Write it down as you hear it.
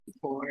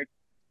Board.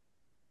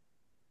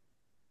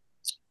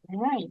 All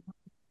right.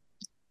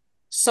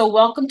 So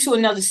welcome to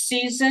another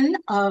season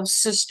of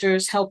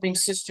Sisters Helping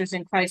Sisters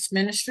in Christ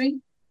Ministry.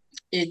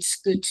 It's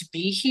good to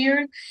be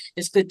here.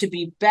 It's good to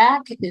be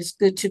back. It's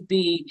good to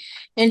be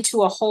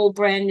into a whole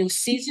brand new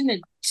season.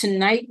 And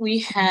tonight we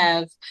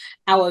have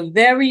our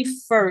very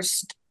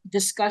first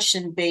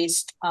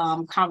discussion-based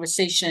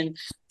conversation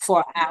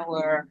for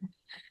our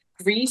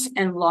Grief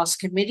and Loss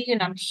Committee.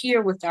 And I'm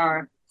here with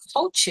our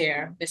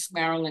co-chair, Miss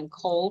Marilyn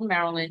Cole.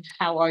 Marilyn,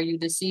 how are you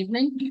this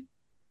evening?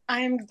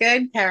 I'm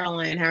good,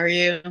 Caroline. How are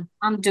you?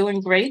 I'm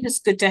doing great. It's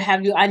good to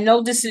have you. I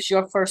know this is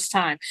your first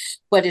time,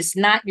 but it's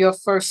not your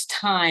first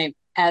time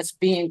as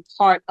being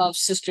part of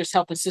Sisters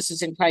Helping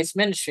Sisters in Christ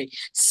Ministry.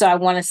 So I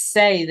want to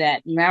say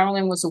that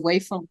Marilyn was away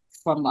from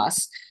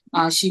us.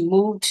 She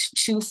moved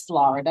to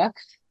Florida,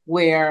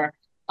 where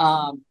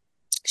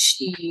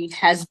she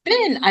has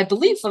been, I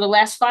believe, for the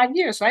last 5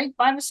 years, right?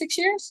 5 or 6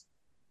 years?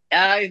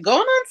 Going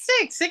on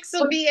six.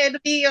 It'll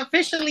be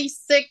officially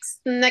six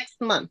next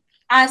month.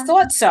 I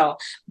thought so,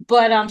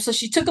 but so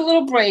she took a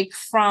little break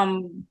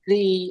from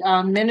the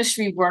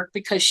ministry work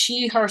because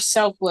she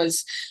herself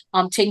was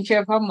taking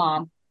care of her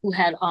mom who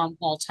had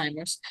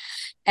Alzheimer's,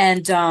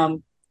 and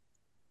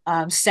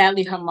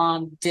sadly her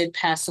mom did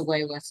pass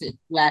away with it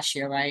last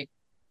year, right?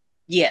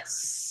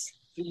 Yes.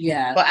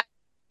 Yeah, Well,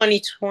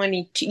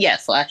 2022.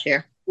 Yes, last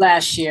year.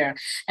 last year.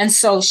 And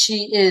so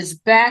she is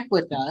back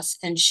with us,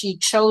 and she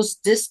chose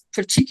this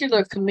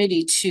particular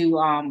committee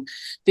to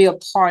be a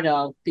part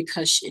of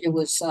because it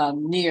was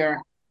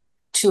near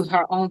to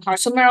her own heart.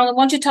 So Marilyn,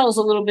 why don't you tell us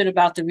a little bit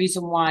about the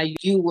reason why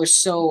you were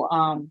so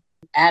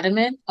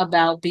adamant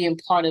about being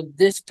part of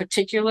this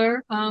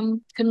particular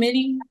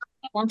committee?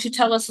 Why don't you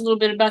tell us a little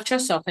bit about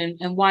yourself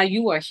and why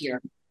you are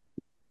here?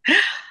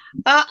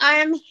 I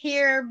am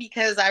here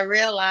because I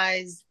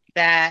realized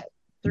that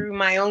through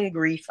my own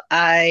grief,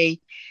 I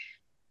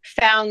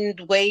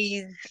found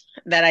ways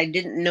that I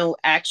didn't know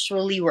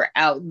actually were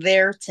out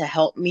there to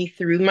help me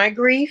through my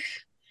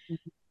grief.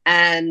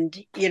 And,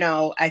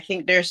 I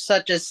think there's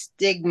such a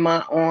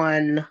stigma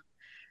on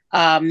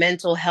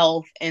mental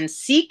health and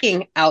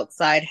seeking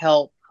outside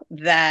help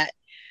that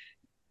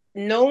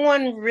no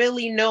one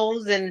really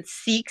knows and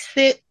seeks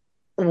it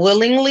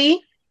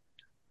willingly.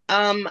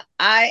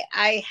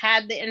 I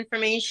had the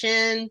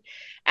information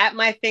at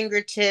my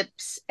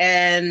fingertips,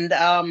 and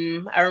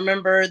I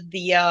remember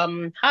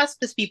the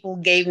hospice people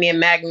gave me a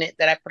magnet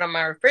that I put on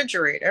my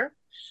refrigerator.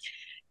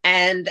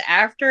 And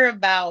after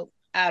about,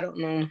 I don't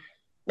know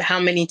how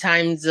many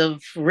times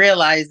of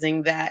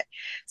realizing that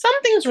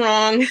something's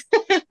wrong,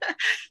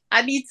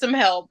 I need some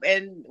help,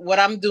 and what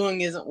I'm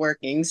doing isn't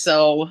working.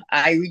 So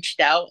I reached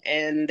out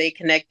and they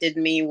connected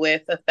me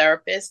with a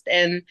therapist,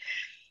 and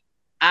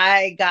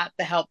I got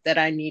the help that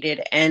I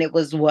needed, and it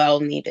was well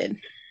needed.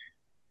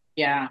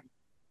 Yeah.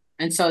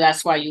 And so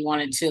that's why you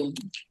wanted to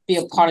be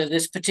a part of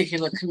this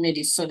particular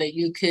committee so that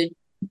you could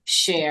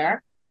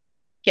share.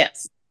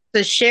 Yes.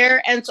 To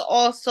share and to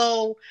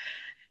also,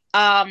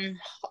 um,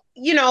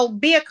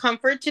 be a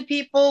comfort to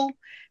people,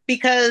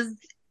 because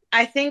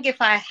I think if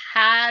I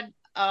had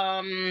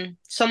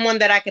someone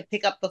that I could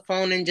pick up the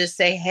phone and just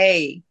say,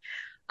 hey,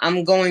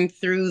 I'm going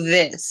through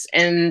this,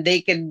 and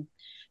they could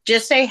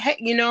just say, hey,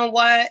 you know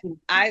what?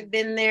 I've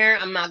been there.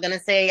 I'm not going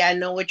to say I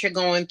know what you're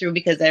going through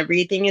because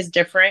everything is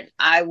different.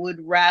 I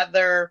would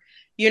rather,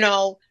 you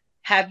know,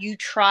 have you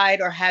tried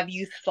or have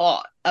you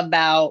thought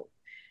about,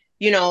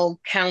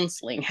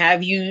 counseling?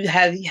 Have you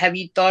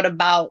thought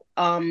about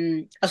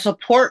a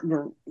support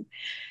group?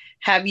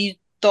 Have you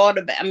thought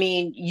about, I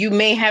mean, you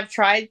may have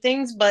tried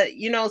things, but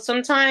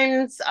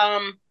sometimes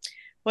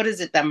what is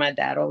it that my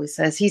dad always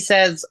says? He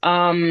says,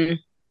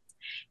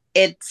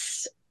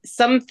 it's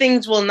some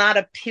things will not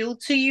appeal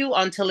to you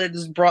until it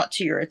is brought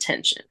to your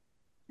attention.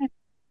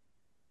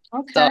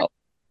 Okay. So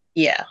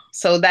yeah,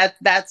 so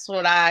that's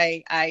what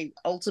I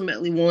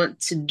ultimately want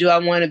to do. I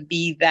want to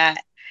be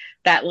that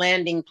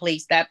landing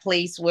place, that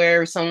place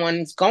where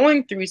someone's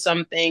going through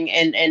something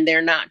and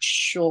they're not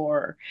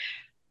sure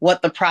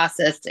what the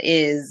process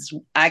is.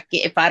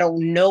 If I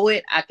don't know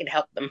it, I can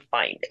help them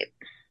find it.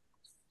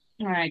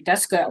 All right,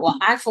 that's good. Well,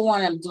 I, for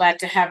one, am glad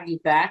to have you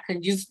back.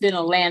 And you've been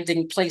a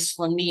landing place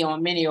for me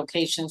on many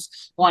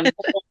occasions on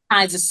all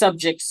kinds of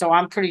subjects. So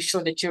I'm pretty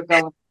sure that you're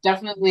going to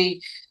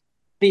definitely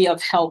be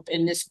of help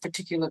in this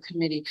particular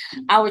committee.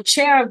 Our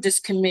chair of this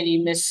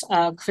committee, Miss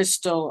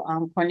Crystal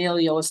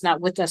Cornelio, is not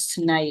with us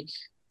tonight.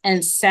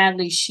 And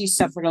sadly, she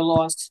suffered a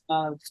loss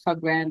of her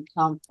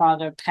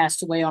grandfather,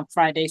 passed away on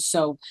Friday.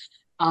 So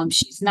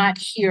she's not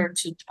here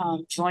to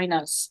join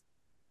us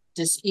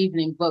this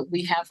evening, but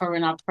we have her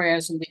in our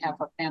prayers and we have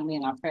her family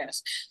in our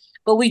prayers.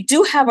 But we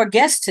do have our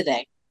guest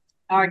today.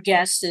 Our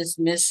guest is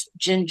Miss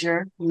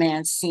Ginger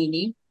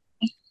Mancini.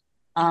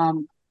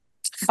 Um,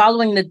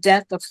 Following the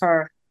death of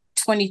her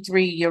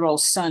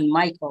 23-year-old son,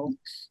 Michael,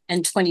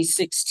 in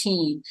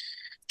 2016,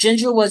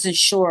 Ginger wasn't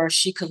sure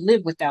she could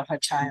live without her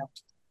child.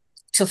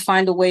 To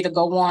find a way to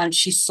go on,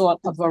 she sought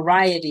a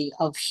variety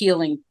of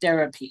healing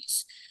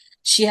therapies.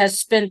 She has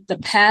spent the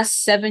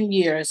past 7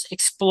 years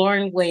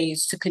exploring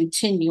ways to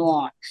continue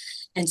on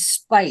in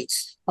spite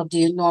of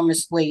the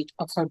enormous weight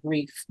of her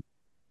grief.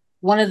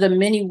 One of the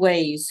many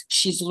ways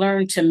she's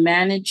learned to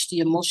manage the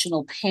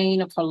emotional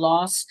pain of her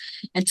loss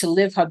and to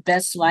live her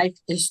best life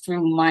is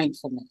through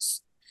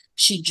mindfulness.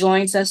 She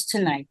joins us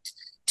tonight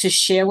to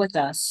share with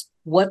us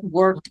what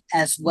worked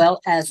as well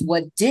as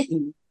what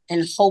didn't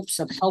in hopes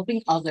of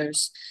helping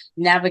others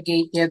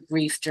navigate their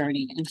grief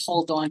journey and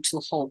hold on to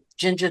hope.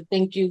 Ginger,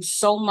 thank you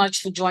so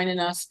much for joining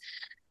us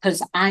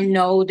because I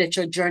know that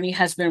your journey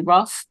has been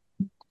rough,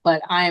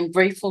 but I am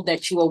grateful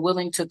that you are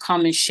willing to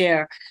come and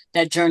share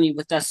that journey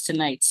with us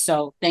tonight.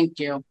 So thank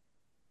you.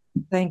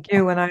 Thank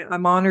you. And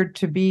I'm honored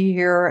to be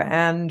here.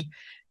 And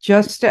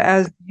just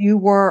as you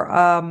were,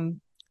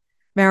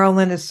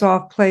 Marilyn, a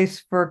soft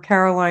place for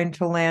Caroline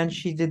to land,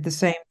 she did the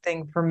same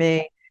thing for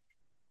me,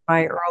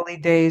 my early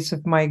days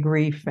of my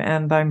grief,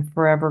 and I'm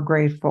forever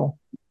grateful.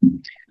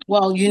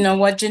 Well, you know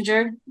what,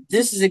 Ginger?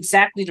 This is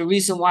exactly the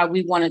reason why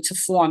we wanted to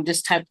form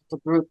this type of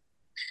a group.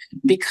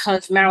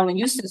 Because Marilyn,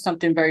 you said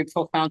something very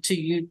profound too.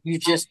 You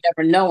just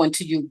never know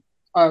until you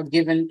are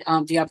given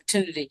the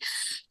opportunity.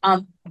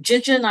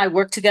 Ginger and I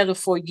worked together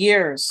for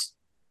years,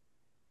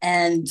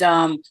 and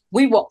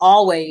we were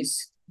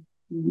always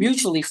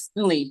mutually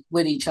friendly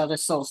with each other.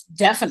 So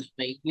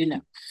definitely,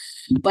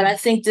 But I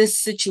think this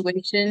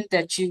situation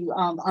that you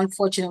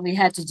unfortunately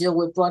had to deal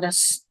with brought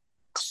us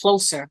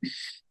closer.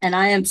 And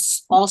I am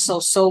also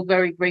so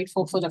very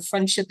grateful for the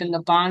friendship and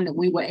the bond that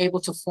we were able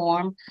to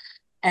form.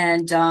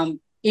 And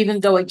even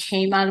though it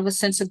came out of a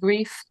sense of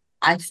grief,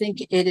 I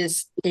think it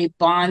is a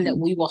bond that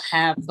we will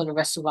have for the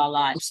rest of our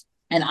lives.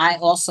 And I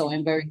also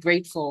am very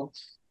grateful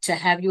to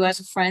have you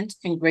as a friend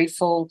and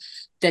grateful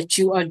that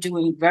you are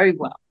doing very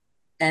well.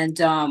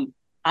 And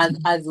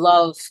I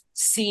love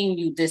seeing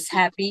you this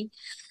happy,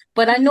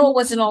 but I know it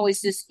wasn't always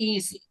this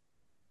easy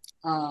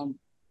um,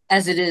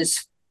 as it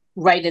is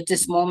right at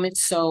this moment.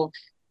 So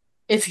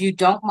if you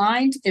don't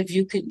mind, if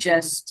you could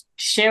just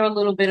share a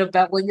little bit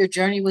about what your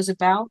journey was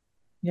about.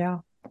 Yeah.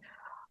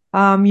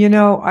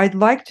 I'd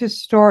like to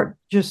start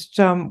just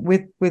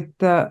with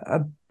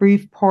a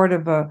brief part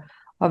of a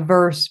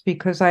verse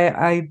because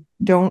I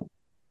don't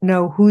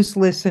know who's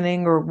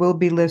listening or will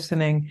be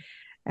listening.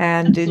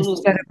 And instead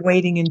Absolutely. of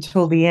waiting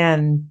until the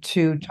end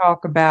to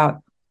talk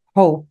about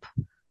hope,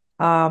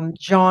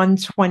 John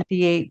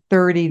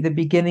 28:30, the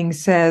beginning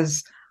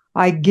says,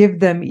 I give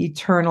them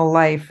eternal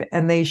life,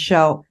 and they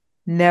shall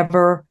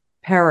never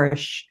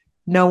perish.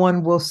 No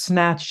one will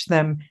snatch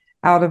them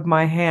out of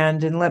my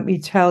hand. And let me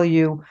tell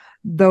you,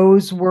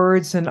 those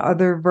words and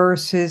other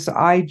verses,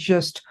 I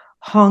just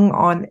hung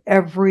on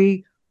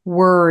every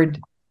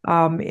word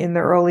in the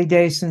early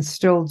days and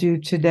still do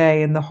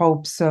today in the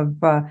hopes of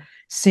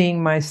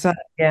seeing my son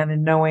again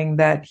and knowing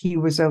that he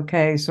was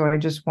okay. So I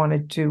just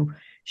wanted to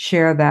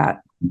share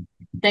that.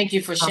 Thank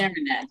you for Um,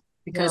 sharing that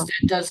because yeah.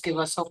 that does give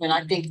us hope. And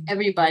I think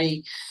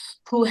everybody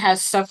who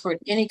has suffered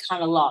any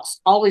kind of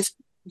loss always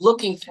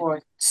looking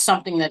for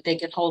something that they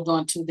can hold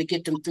on to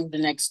get them through the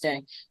next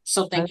day.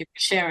 So thank you for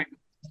sharing.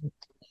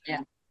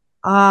 Yeah.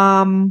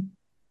 Um,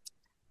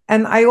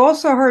 and I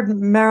also heard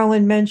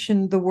Marilyn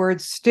mention the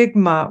word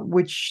stigma,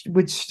 which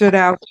stood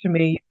out to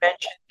me. You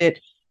mentioned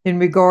it in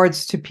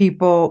regards to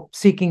people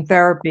seeking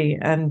therapy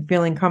and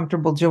feeling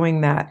comfortable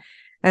doing that.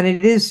 And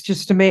it is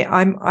just to me,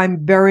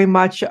 I'm very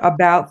much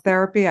about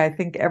therapy. I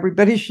think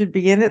everybody should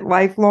be in it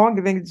lifelong.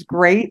 I think it's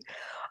great.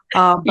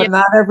 Yeah. But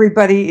not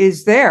everybody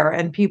is there.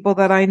 And people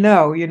that I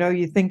know,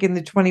 you think in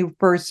the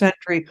 21st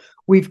century,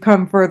 we've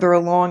come further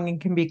along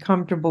and can be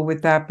comfortable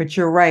with that. But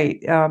you're right,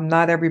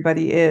 not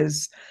everybody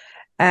is.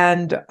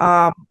 And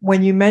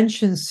when you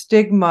mention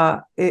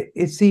stigma,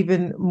 it's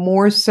even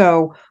more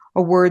so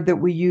a word that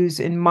we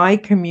use in my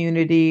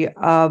community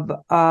of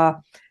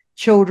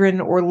children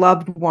or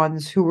loved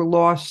ones who were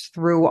lost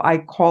through, I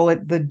call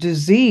it the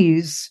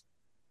disease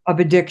of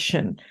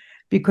addiction.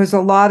 Because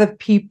a lot of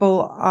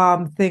people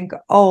think,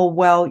 oh,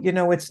 well,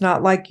 it's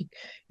not like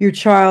your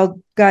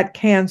child got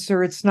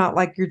cancer. It's not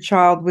like your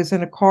child was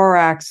in a car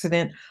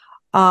accident.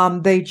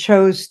 They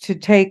chose to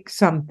take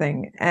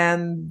something.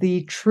 And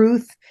the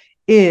truth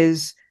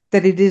is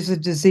that it is a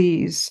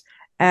disease.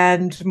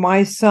 And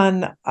my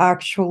son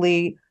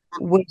actually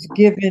was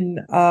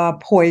given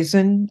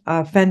poison,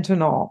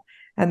 fentanyl,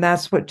 and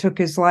that's what took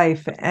his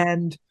life.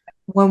 And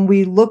when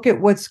we look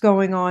at what's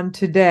going on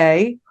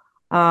today,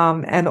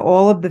 and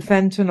all of the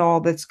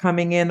fentanyl that's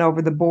coming in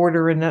over the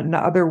border and in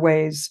other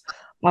ways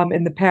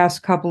in the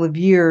past couple of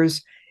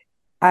years,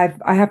 I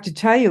have to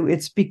tell you,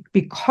 it's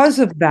because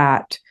of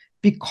that,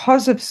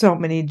 because of so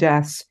many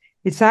deaths,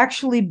 it's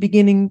actually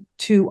beginning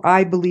to,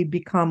 I believe,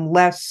 become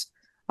less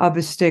of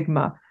a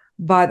stigma.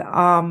 But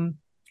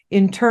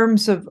in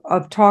terms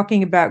of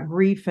talking about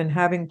grief and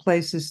having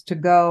places to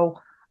go,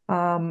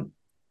 um,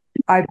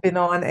 I've been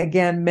on,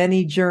 again,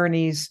 many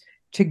journeys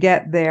to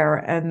get there,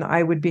 and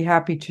I would be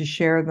happy to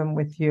share them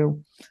with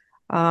you.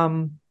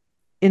 Um,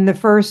 in the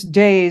first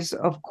days,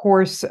 of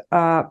course,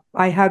 I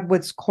had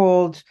what's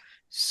called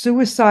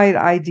suicide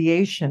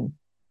ideation.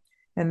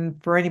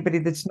 And for anybody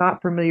that's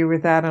not familiar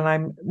with that, and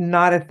I'm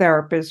not a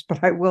therapist,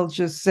 but I will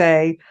just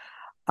say,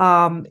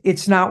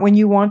 it's not when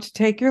you want to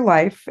take your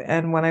life.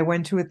 And when I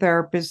went to a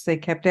therapist, they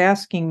kept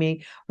asking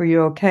me, are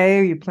you okay?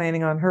 Are you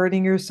planning on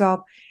hurting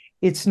yourself?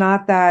 It's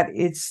not that,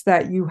 it's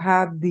that you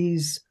have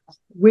these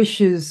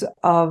wishes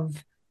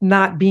of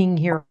not being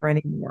here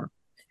anymore.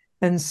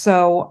 And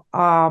so,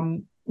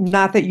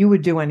 not that you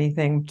would do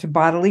anything to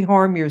bodily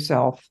harm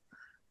yourself,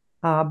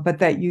 but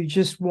that you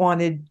just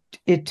wanted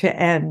it to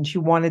end.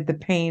 You wanted the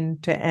pain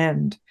to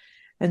end.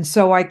 And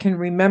so I can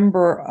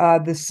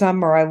remember this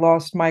summer, I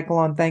lost Michael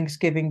on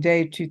Thanksgiving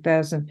Day,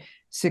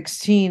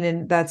 2016.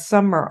 And that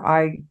summer,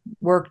 I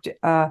worked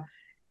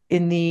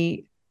in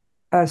the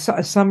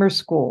summer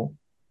school.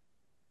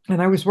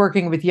 And I was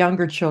working with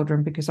younger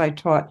children because I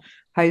taught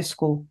high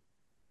school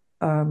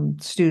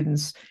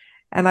students.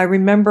 And I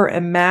remember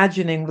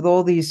imagining with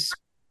all these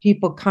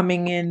people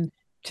coming in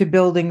to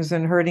buildings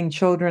and hurting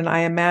children, I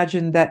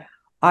imagined that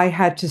I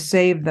had to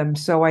save them.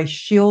 So I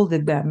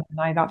shielded them. And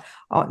I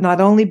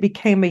not only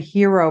became a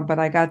hero, but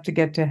I got to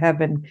get to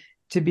heaven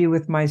to be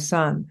with my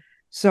son.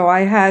 So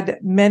I had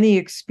many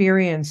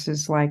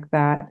experiences like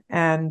that.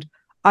 And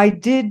I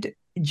did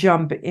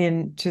jump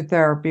into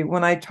therapy.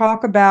 When I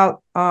talk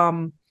about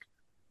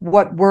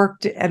what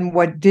worked and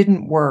what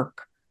didn't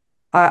work,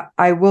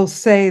 I will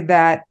say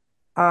that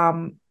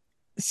um,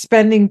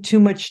 spending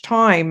too much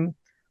time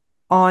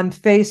on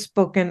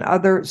Facebook and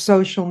other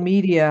social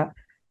media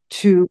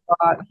to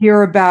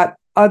hear about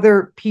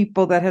other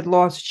people that had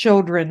lost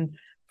children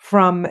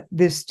from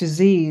this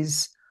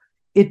disease,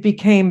 it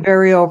became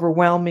very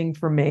overwhelming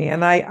for me.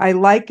 And I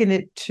liken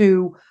it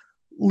to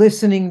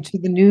listening to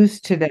the news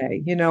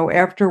today. You know,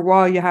 after a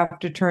while, you have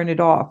to turn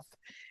it off.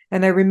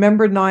 And I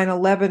remember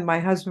 9/11. My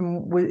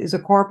husband is a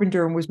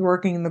carpenter and was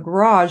working in the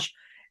garage.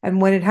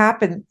 And when it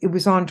happened, it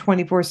was on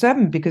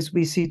 24/7 because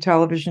we see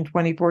television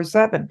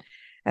 24/7.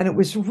 And it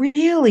was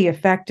really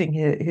affecting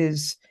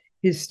his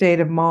state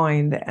of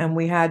mind. And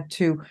we had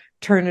to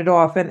turn it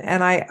off.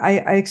 And I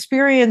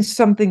experienced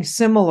something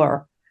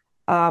similar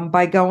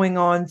by going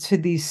on to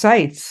these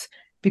sites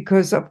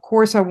because, of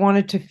course, I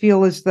wanted to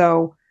feel as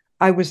though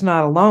I was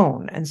not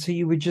alone. And so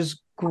you would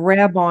just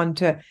grab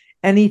onto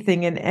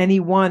anything and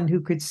anyone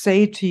who could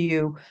say to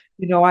you,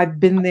 you know,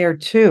 I've been there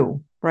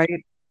too,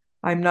 right?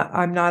 I'm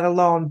not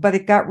alone. But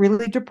it got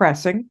really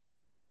depressing.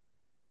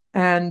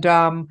 And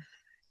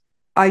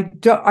I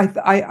do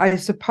I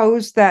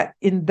suppose that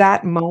in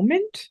that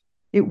moment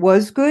it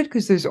was good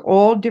because there's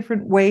all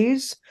different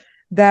ways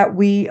that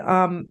we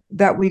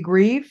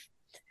grieve.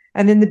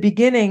 And in the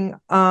beginning,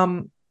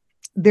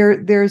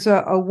 there's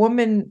a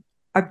woman.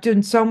 I've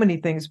done so many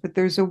things, but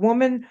there's a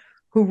woman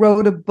who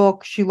wrote a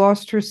book. She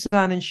lost her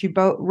son, and she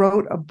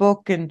wrote a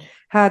book and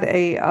had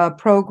a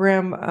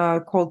program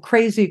called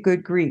Crazy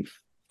Good Grief.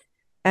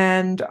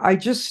 And I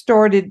just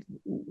started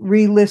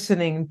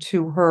re-listening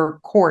to her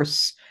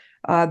course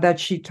that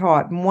she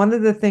taught. And one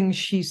of the things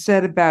she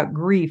said about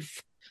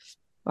grief,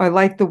 I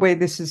like the way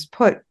this is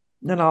put,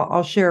 and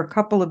I'll share a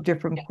couple of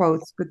different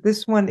quotes, but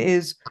this one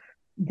is,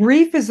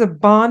 grief is a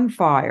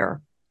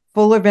bonfire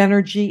full of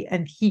energy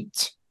and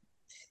heat.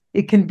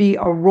 It can be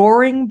a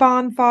roaring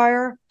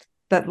bonfire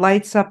that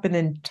lights up an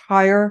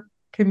entire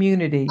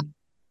community,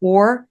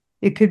 or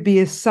it could be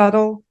as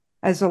subtle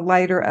as a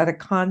lighter at a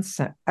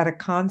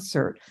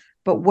concert.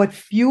 But what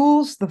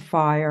fuels the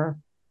fire,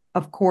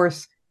 of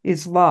course,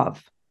 is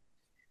love.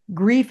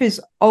 Grief is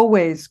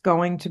always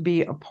going to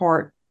be a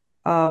part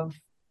of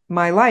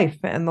my life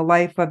and the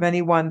life of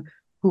anyone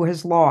who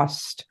has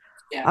lost.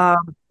 Yeah.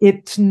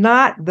 It's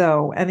not,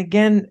 though, and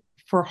again,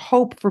 for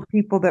hope for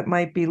people that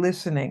might be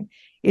listening,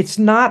 it's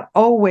not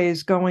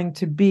always going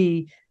to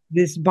be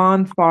this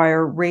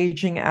bonfire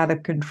raging out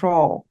of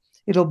control.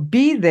 It'll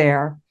be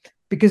there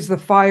because the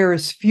fire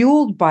is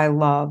fueled by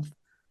love,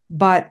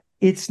 but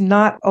it's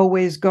not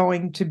always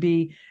going to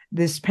be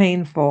this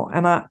painful.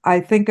 And I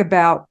think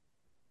about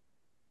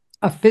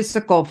a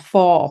physical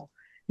fall,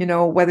 you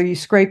know, whether you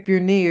scrape your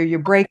knee or you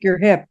break your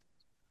hip,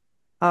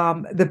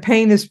 the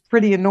pain is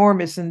pretty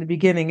enormous in the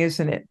beginning,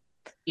 isn't it?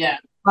 Yeah.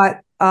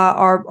 But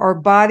our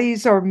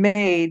bodies are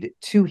made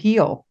to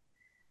heal.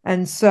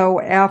 And so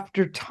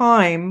after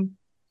time,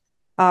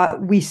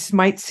 we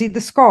might see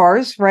the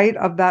scars, right,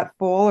 of that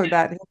fall or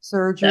that hip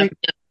surgery.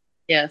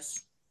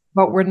 Yes.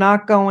 But we're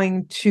not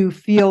going to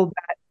feel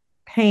that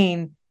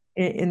pain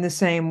in the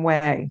same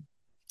way.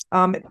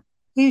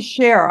 Please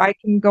share. I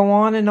can go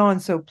on and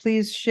on. So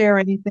please share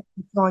anything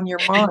that's on your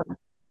mind.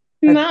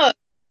 No,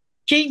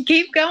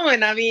 keep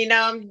going. I mean,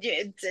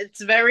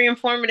 it's very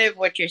informative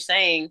what you're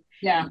saying.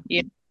 Yeah.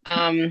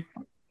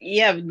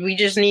 Yeah,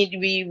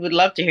 we would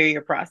love to hear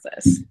your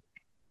process.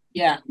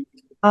 Yeah.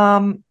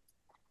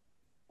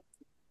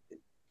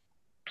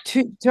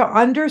 To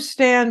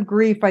understand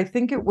grief, I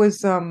think it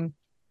was a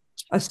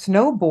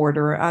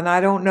snowboarder, and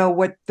I don't know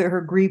what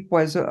her grief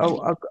was.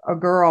 A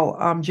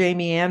girl,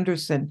 Jamie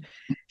Anderson.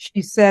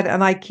 She said,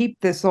 and I keep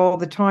this all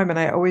the time, and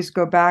I always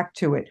go back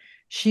to it.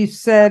 She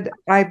said,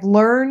 "I've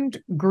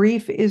learned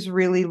grief is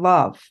really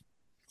love.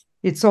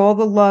 It's all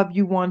the love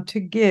you want to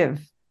give,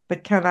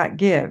 but cannot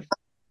give.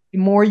 The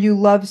more you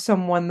love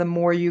someone, the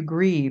more you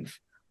grieve.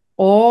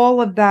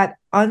 All of that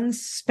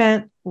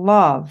unspent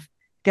love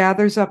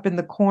gathers up in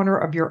the corner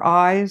of your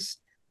eyes,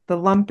 the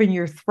lump in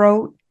your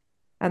throat,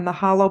 and the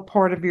hollow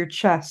part of your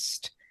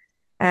chest.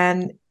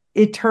 And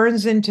it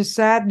turns into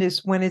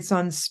sadness when it's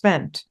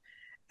unspent.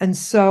 And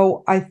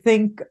so I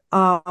think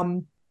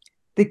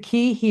the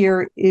key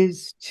here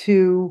is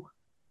to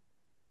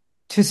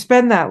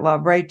spend that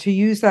love, right? To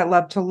use that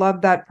love, to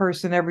love that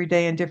person every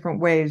day in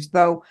different ways,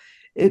 though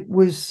it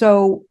was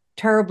so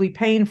terribly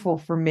painful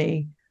for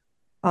me.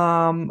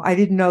 I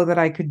didn't know that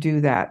I could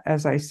do that,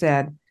 as I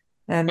said.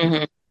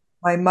 And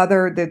my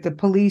mother, the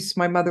police,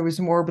 my mother was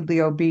morbidly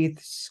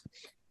obese,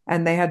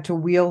 and they had to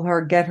wheel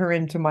her, get her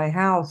into my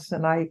house.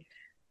 And I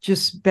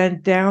just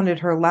bent down at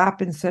her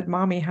lap and said,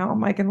 Mommy, how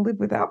am I going to live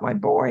without my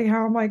boy?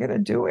 How am I going to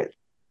do it?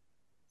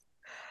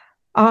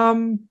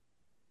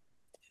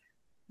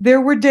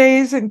 There were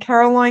days, and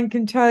Caroline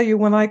can tell you,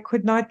 when I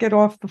could not get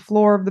off the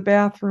floor of the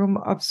bathroom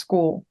of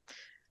school,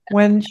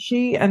 when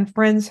she and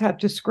friends had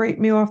to scrape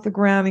me off the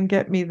ground and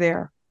get me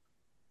there.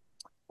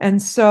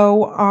 And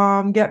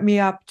so get me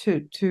up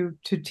to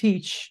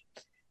teach.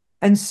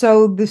 And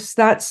so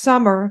that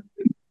summer,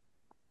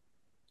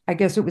 I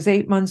guess it was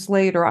 8 months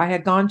later, I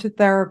had gone to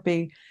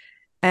therapy,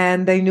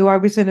 and they knew I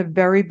was in a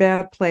very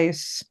bad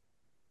place.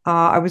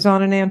 I was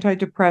on an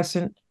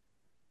antidepressant,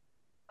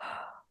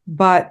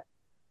 but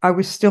I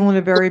was still in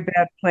a very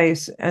bad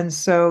place. And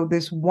so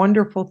this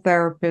wonderful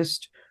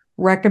therapist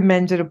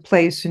recommended a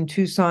place in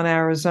Tucson,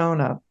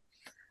 Arizona.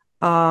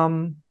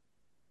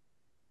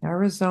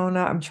 Arizona,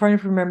 I'm trying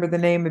to remember the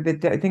name of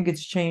it. I think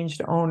it's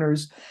changed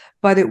owners,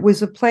 but it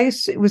was a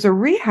place, it was a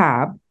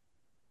rehab,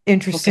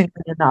 interestingly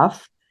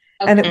enough.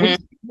 And it was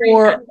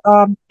for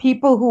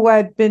people who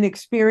had been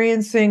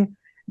experiencing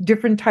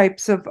different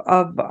types of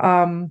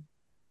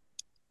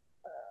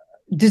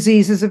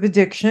diseases of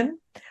addiction.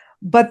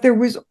 But there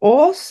was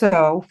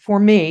also, for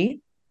me,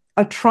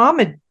 a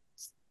trauma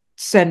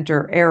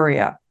center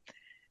area.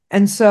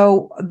 And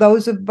so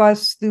those of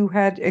us who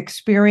had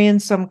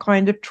experienced some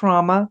kind of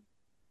trauma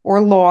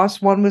or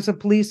loss, one was a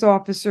police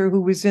officer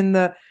who was in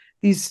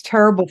these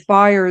terrible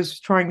fires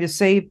trying to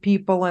save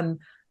people and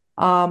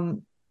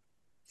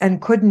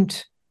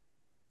couldn't,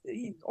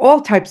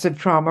 all types of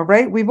trauma,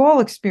 right? We've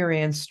all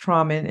experienced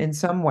trauma in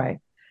some way.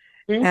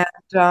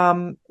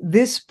 And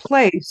this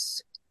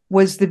place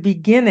was the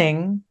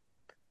beginning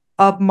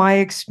of my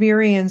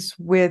experience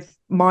with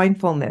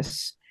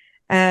mindfulness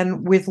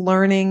and with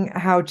learning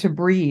how to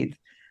breathe.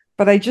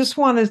 But I just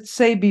want to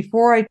say,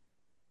 before I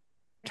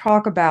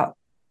talk about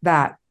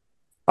that,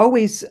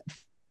 always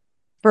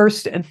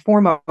first and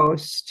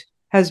foremost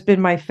has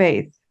been my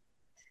faith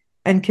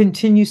and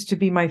continues to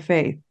be my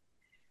faith.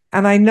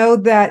 And I know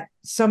that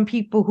some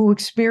people who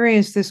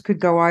experience this could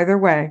go either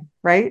way,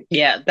 right?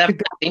 Yeah,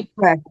 definitely.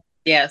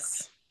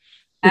 Yes.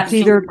 It's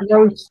either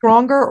grow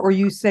stronger, or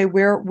you say,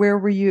 where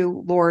were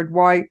you, Lord?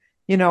 Why,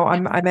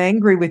 I'm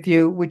angry with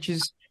you, which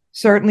is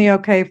certainly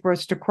okay for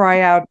us to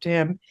cry out to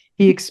him.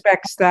 He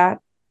expects that.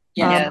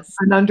 Yes.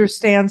 And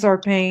understands our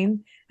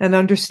pain and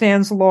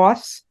understands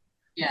loss.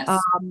 Yes.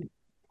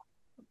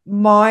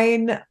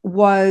 Mine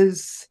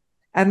was,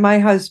 and my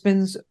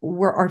husband's,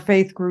 our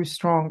faith grew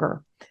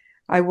stronger.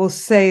 I will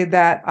say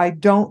that I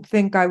don't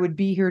think I would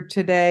be here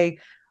today,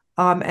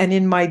 and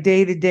in my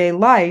day-to-day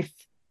life,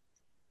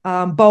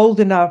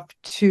 bold enough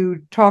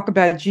to talk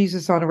about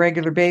Jesus on a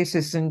regular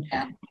basis and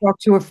talk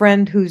to a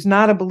friend who's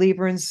not a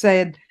believer and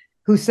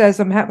who says,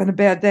 I'm having a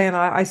bad day. And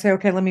I say,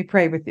 okay, let me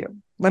pray with you.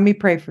 Let me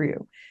pray for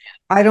you.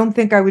 I don't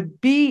think I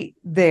would be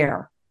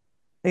there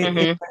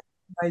in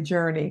my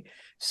journey.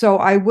 So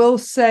I will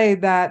say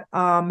that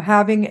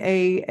having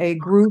a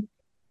group,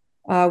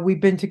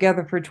 we've been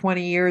together for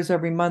 20 years.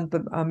 Every month,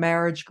 a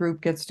marriage group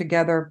gets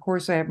together. Of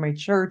course, I have my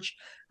church.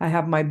 I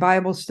have my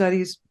Bible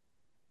studies.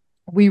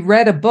 We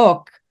read a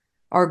book.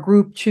 Our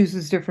group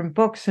chooses different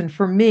books. And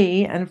for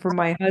me and for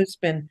my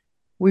husband,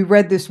 we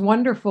read this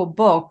wonderful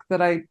book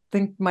that I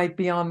think might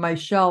be on my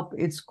shelf.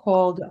 It's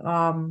called,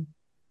 I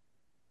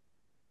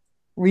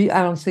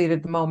don't see it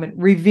at the moment,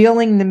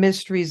 Revealing the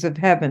Mysteries of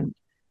Heaven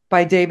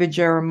by David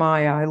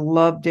Jeremiah. I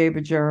love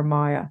David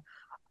Jeremiah.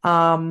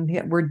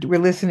 We're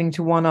listening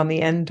to one on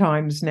the end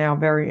times now.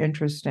 Very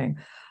interesting.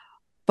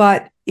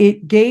 But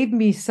it gave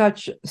me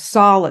such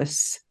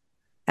solace.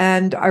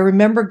 And I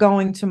remember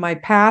going to my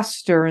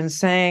pastor and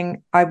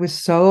saying, I was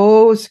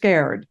so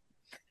scared.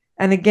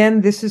 And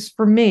again, this is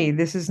for me.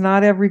 This is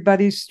not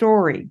everybody's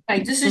story.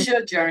 Right, this is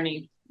your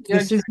journey.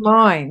 This is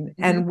mine.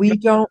 And we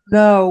don't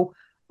know.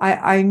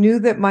 I knew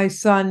that my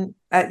son,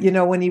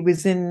 when he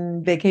was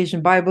in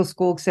Vacation Bible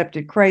School,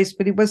 accepted Christ,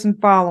 but he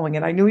wasn't following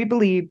it. I knew he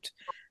believed,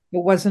 but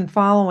wasn't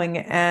following.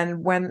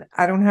 And when,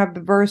 I don't have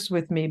the verse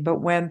with me,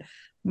 but when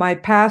my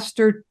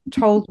pastor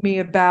told me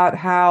about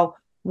how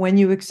when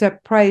you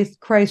accept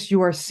Christ,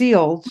 you are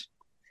sealed,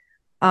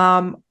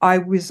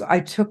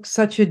 I took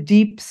such a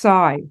deep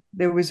sigh.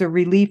 There was a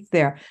relief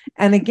there.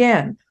 And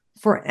again,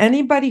 for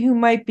anybody who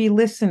might be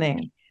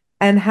listening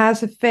and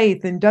has a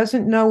faith and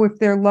doesn't know if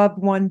their loved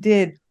one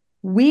did,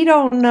 We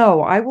don't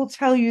know. I will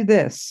tell you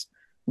this.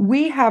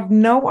 We have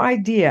no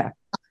idea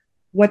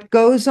what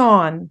goes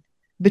on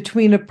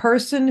between a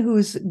person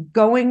who's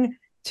going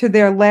to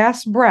their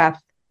last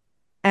breath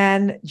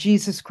and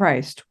Jesus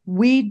Christ.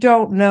 We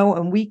don't know,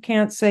 and we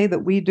can't say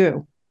that we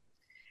do.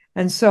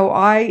 And so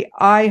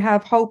I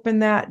have hope in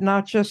that,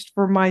 not just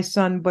for my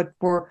son, but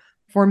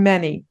for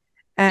many.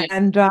 Yeah.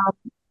 And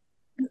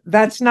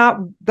that's not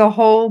the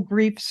whole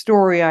grief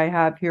story I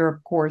have here,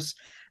 of course,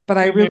 but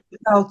I Mm-hmm. really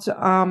felt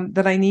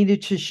that I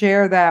needed to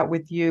share that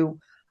with you.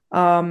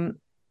 Um,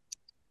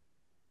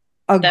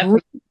 a group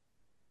Definitely.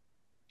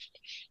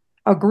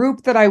 a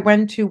group that I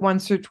went to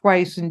once or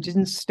twice and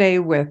didn't stay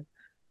with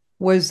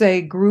was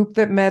a group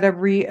that met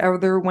every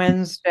other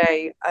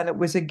Wednesday, and it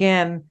was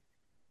again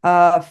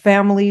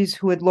families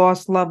who had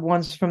lost loved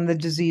ones from the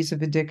disease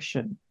of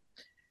addiction.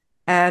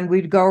 And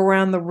we'd go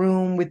around the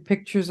room with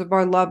pictures of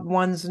our loved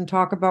ones and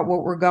talk about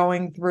what we're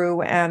going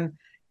through. And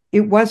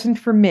it wasn't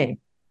for me.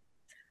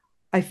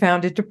 I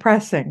found it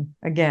depressing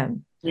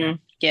again. Mm,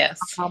 yes.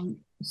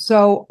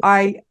 So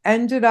I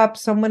ended up,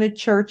 someone at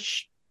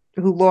church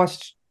who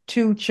lost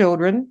two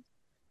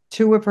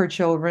of her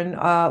children,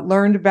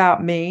 learned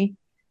about me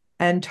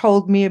and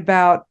told me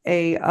about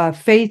a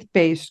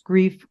faith-based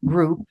grief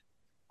group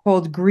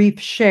called Grief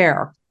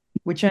Share,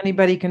 which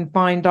anybody can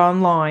find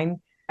online.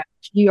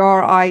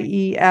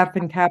 GRIEF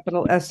in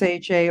capital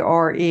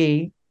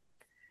SHARE.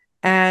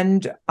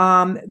 And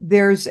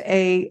there's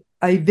a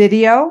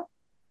video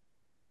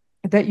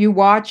that you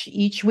watch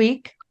each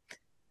week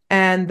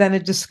and then a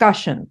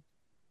discussion.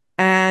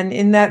 And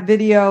in that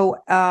video,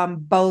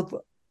 both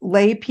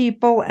lay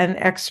people and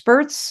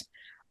experts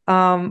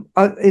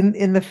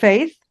in the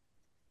faith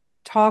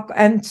talk,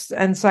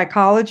 and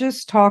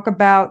psychologists talk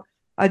about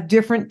a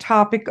different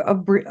topic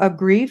of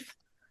grief,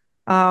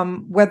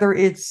 whether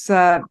it's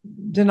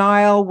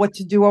denial, what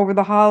to do over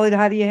the holiday,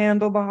 how do you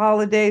handle the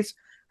holidays?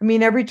 I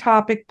mean, every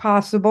topic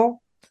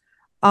possible.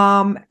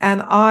 And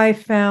I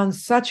found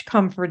such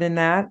comfort in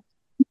that.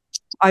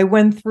 I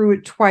went through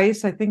it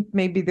twice. I think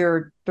maybe there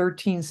are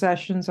 13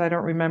 sessions. I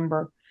don't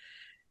remember.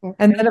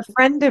 And then Okay.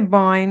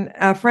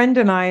 a friend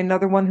and I,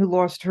 another one who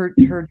lost her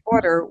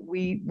daughter,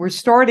 we were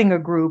starting a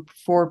group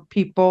for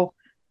people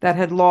that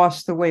had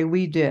lost the way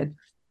we did.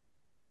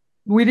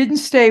 We didn't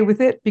stay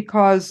with it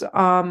because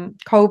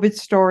COVID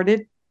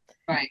started.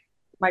 Right.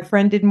 My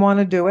friend didn't want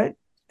to do it,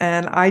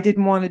 and I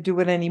didn't want to do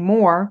it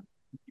anymore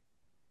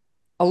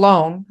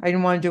alone. I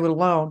didn't want to do it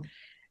alone.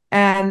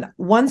 And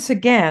once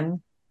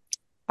again,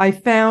 I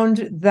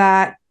found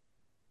that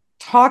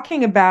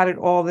talking about it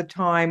all the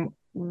time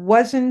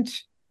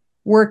wasn't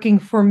working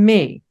for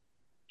me.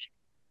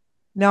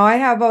 Now, I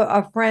have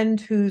a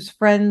friend whose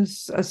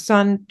friend's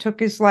son took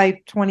his life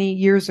 20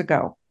 years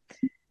ago,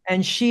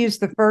 and she is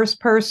the first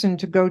person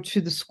to go to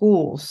the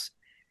schools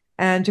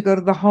and to go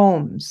to the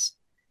homes.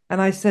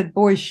 And I said,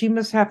 boy, she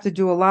must have to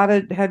do a lot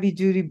of heavy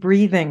duty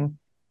breathing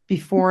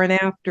before and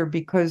after,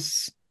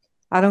 because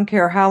I don't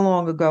care how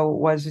long ago it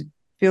was, it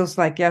feels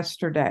like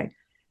yesterday.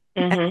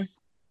 And Mm-hmm.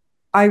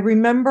 I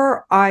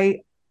remember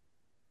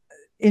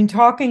in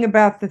talking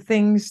about the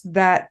things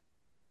that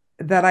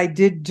I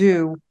did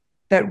do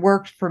that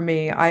worked for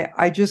me,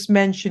 I just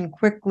mentioned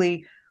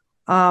quickly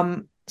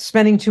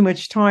spending too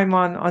much time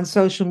on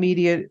social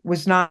media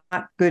was not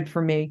good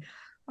for me.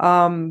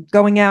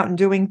 Going out and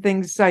doing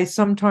things I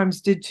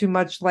sometimes did too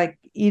much, like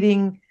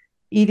eating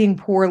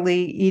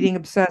poorly, eating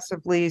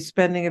obsessively,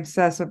 spending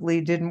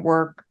obsessively, didn't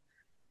work.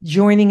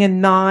 Joining a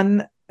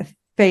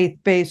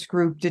non-faith-based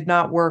group did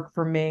not work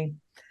for me.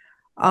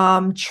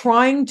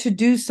 Trying to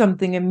do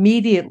something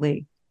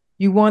immediately.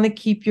 You want to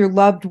keep your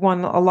loved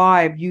one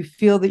alive. You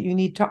feel that you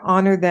need to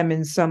honor them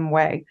in some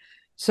way.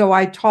 So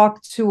I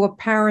talked to a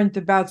parent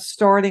about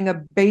starting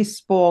a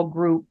baseball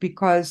group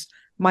because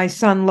my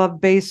son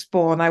loved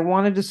baseball, and I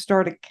wanted to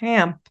start a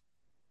camp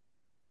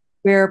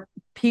where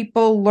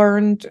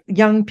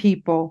young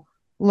people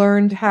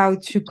learned how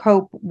to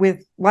cope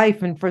with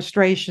life and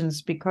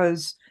frustrations,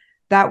 because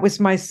that was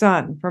my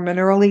son from an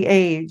early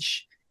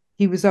age.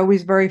 He was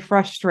always very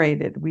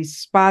frustrated. We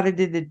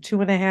spotted it at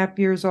 2.5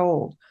 years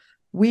old.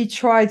 We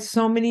tried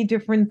so many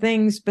different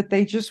things, but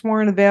they just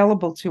weren't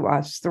available to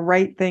us, the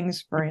right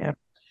things for him.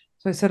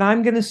 So I said,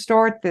 I'm going to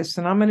start this,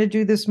 and I'm going to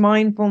do this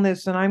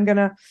mindfulness, and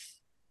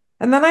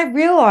then I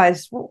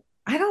realized, well,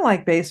 I don't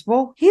like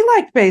baseball. He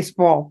liked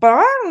baseball,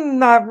 but I'm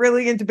not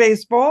really into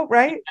baseball,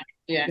 right?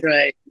 Yeah.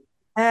 Right.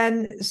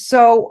 And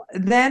so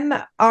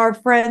then our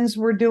friends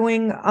were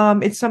doing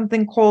it's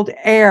something called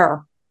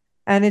AIR,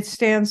 and it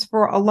stands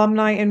for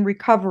Alumni in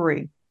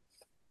Recovery.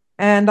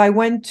 And I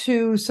went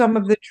to some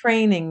of the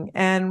training,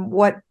 and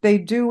what they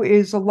do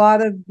is a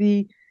lot of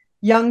the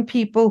young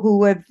people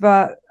who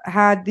have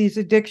had these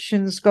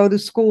addictions go to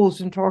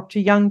schools and talk to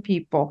young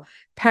people.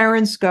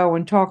 Parents go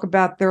and talk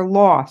about their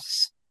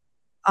loss.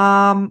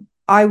 I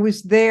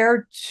was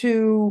there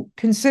to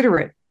consider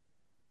it,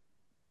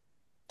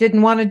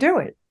 didn't want to do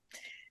it.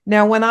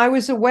 Now, when I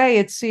was away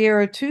at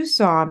Sierra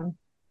Tucson,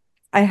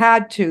 I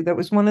had to. That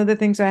was one of the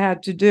things I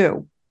had to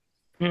do.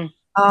 Mm.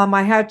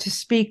 I had to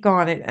speak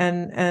on it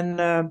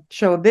and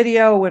show a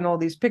video and all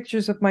these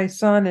pictures of my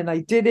son, and I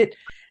did it.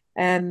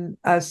 And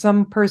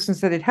some person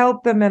said it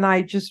helped them, and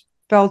I just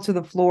fell to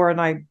the floor,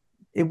 and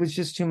it was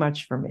just too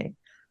much for me.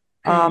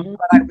 Mhm.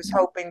 But I was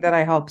hoping that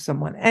I helped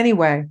someone.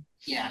 Anyway,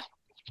 Yeah.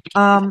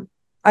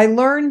 I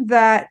learned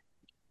that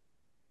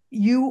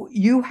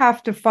you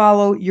have to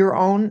follow your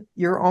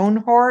own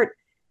heart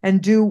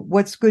and do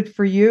what's good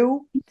for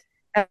you.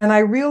 And I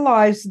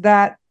realized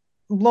that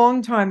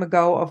long time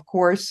ago, of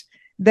course,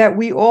 that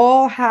we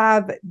all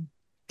have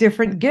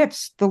different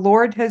gifts. The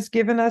Lord has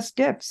given us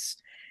gifts,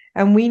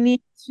 and we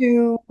need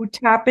to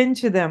tap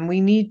into them.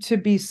 We need to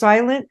be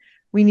silent.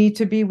 We need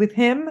to be with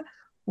Him.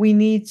 We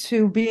need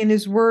to be in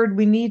His Word.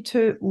 We need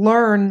to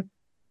learn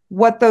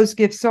what those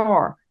gifts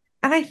are.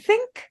 And I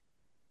think,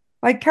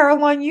 like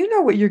Caroline, you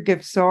know what your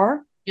gifts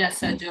are.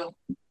 Yes, I do.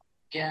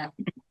 Yeah.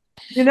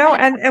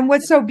 And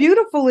what's so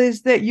beautiful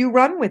is that you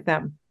run with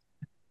them.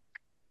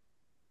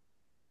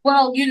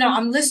 Well,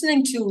 I'm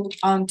listening to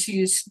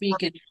you speak,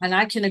 and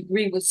I can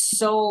agree with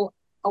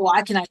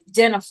I can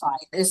identify.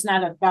 It's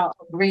not about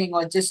agreeing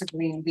or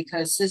disagreeing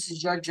because this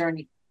is your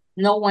journey.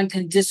 No one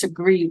can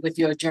disagree with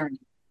your journey.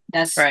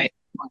 That's Right.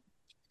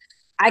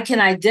 I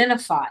can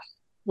identify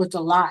with a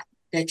lot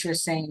that you're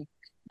saying.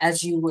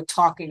 As you were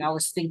talking, I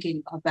was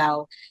thinking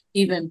about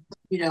even,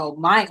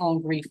 my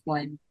own grief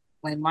when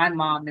my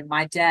mom and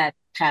my dad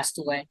passed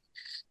away.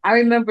 I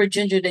remember,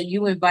 Ginger, that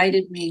you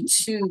invited me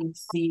to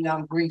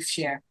the grief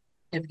share.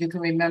 If you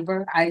can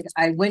remember,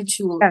 I went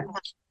to Yes.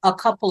 a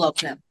couple of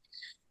them,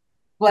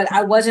 but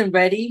I wasn't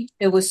ready.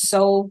 It was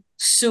so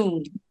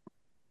soon.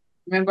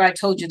 Remember, I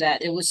told you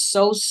that it was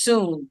so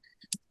soon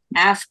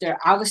after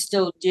I was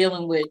still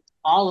dealing with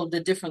all of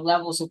the different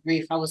levels of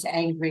grief. I was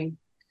angry.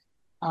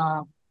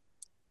 Um,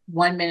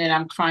 one minute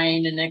I'm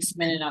crying, the next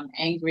minute I'm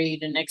angry,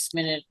 the next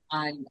minute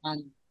I'm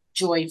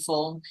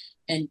joyful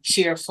and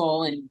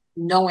cheerful, and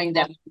knowing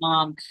that my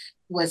mom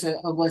was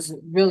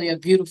really a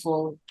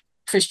beautiful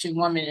Christian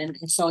woman,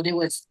 and so there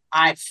was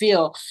I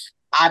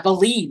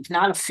believe,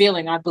 not a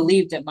feeling, I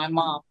believe that my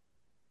mom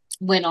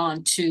went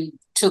on to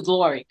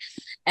glory.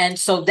 And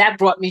so that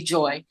brought me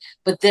joy.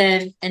 But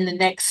then in the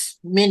next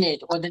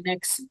minute or the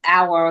next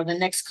hour or the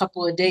next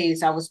couple of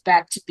days, I was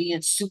back to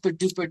being super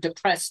duper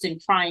depressed and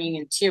crying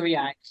and teary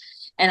eyed.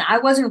 And I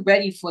wasn't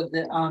ready for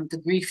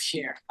the grief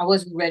share. I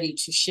wasn't ready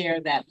to share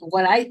that. But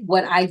what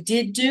I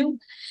did do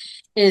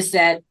is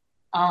that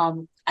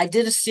I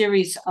did a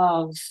series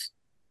of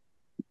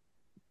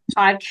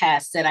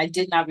podcasts that I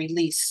did not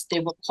release. They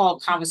were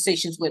called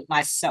Conversations with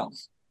Myself.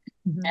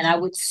 And I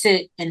would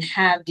sit and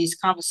have these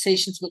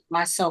conversations with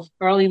myself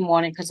early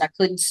morning because I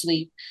couldn't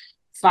sleep.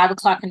 5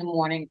 o'clock in the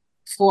morning,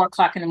 4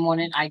 o'clock in the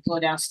morning, I'd go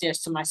downstairs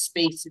to my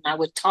space and I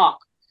would talk.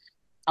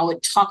 I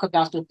would talk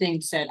about the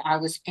things that I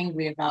was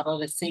angry about, or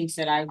the things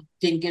that I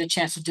didn't get a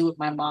chance to do with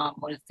my mom,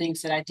 or the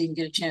things that I didn't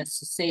get a chance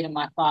to say to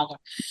my father.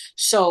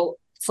 So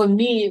for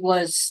me, it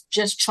was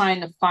just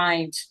trying to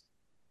find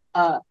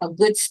a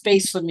good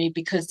space for me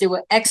because there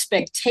were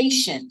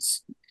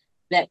expectations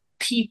that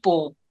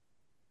people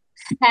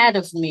had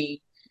of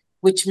me,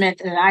 which meant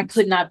that I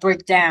could not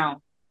break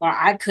down, or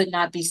I could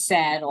not be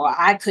sad, or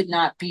I could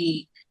not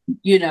be,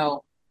 you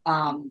know,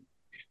 um,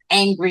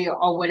 angry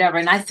or whatever.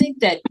 And I think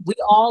that we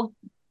all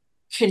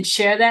can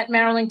share that,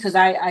 Marilyn, because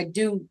I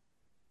do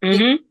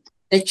think Mm-hmm.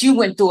 that you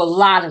went through a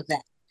lot of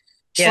that.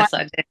 Try, Yes,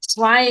 I did.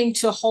 trying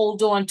to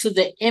hold on to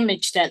the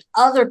image that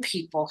other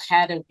people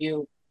had of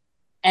you.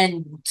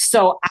 And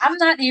so I'm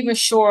not even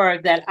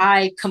sure that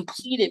I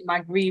completed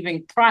my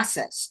grieving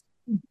process.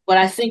 What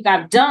I think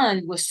I've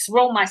done was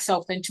throw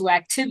myself into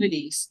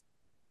activities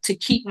to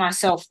keep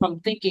myself from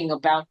thinking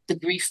about the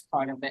grief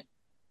part of it.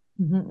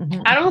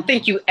 I don't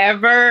think you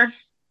ever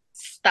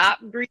stop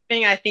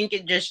grieving. I think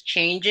it just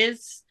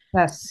changes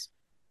Yes.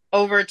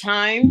 over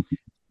time.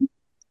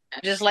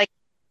 Just like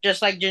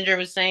Ginger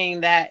was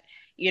saying that,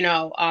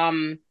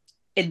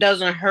 it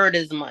doesn't hurt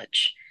as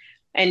much.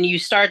 And you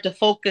start to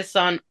focus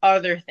on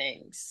other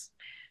things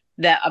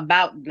that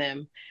about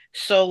them.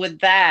 So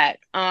with that,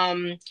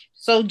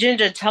 so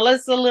Ginger, tell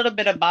us a little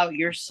bit about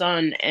your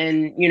son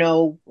and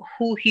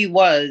who he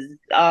was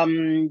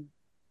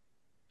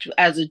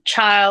as a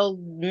child,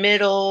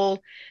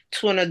 middle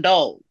to an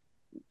adult.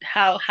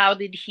 How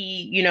did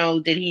he,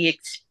 did he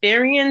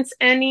experience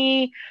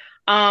any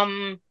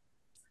um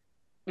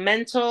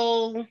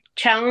mental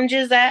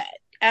challenges at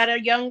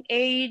a young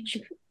age?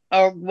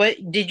 Or what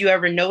did you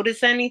ever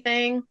notice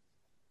anything?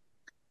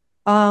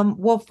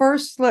 Well,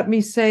 first, let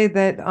me say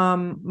that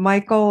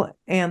Michael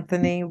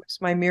Anthony was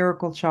my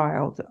miracle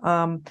child.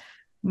 I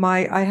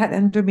had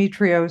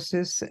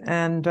endometriosis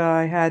and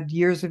I had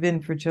years of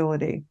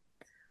infertility.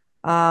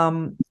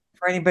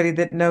 For anybody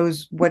that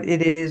knows what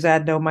it is,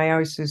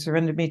 adenomyosis or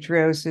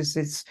endometriosis,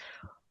 it's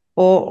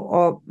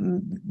all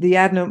the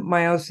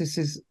adenomyosis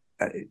is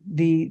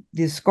the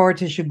scar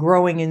tissue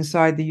growing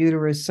inside the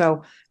uterus.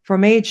 So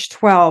from age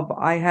 12,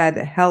 I had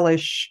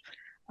hellish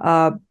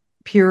uh,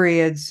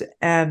 periods,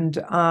 and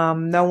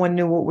no one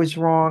knew what was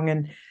wrong.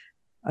 And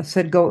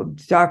said go,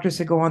 doctor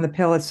said go on the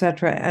pill,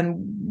 etc.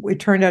 And it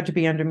turned out to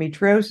be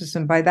endometriosis.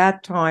 And by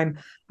that time,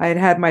 I had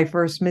had my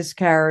first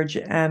miscarriage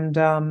and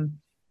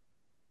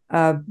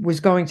was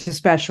going to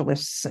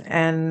specialists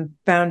and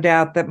found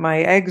out that my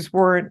eggs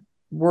weren't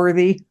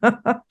worthy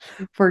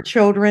for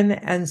children.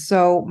 And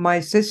so my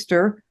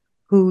sister,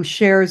 who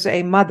shares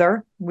a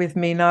mother with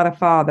me, not a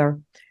father,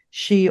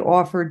 she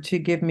offered to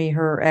give me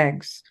her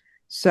eggs.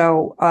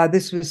 So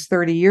this was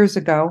 30 years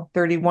ago,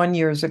 31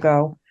 years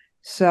ago.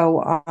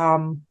 So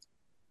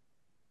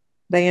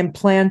they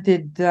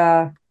implanted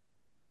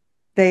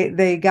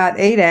they got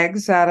 8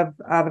 eggs out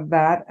of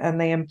that,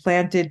 and they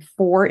implanted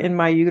 4 in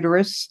my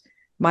uterus.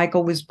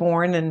 Michael was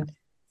born, and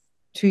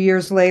 2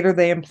 years later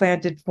they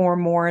implanted 4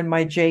 more, and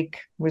my Jake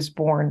was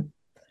born.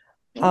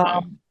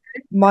 Wow.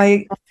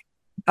 My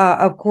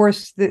of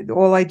course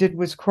all I did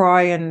was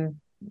cry and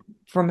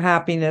from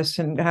happiness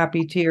and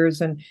happy tears,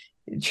 and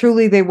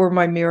truly they were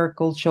my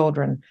miracle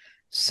children.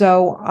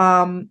 So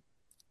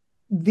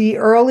the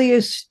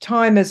earliest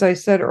time, as I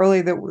said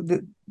earlier,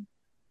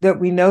 that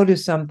we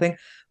noticed something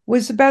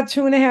was about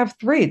 2.5,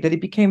 3, that he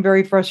became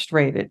very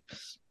frustrated.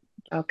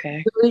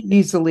 Okay. Very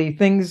easily.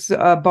 Things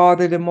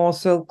bothered him,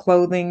 also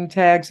clothing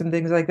tags and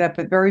things like that,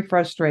 but very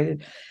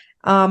frustrated.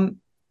 Um,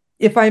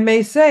 if I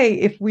may say,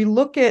 if we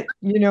look at,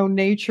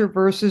 nature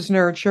versus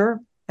nurture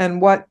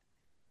and what,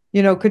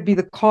 could be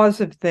the cause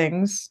of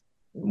things,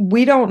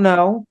 we don't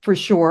know for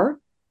sure.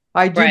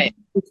 I do Right.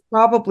 believe it's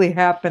probably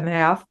half and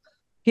half.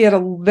 He had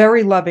a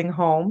very loving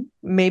home,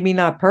 maybe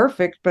not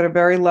perfect, but a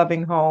very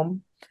loving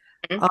home.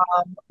 Mhm.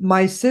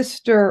 My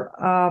sister,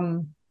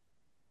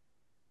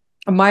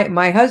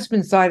 my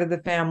husband's side of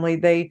the family,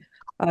 they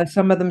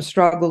some of them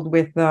struggled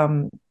with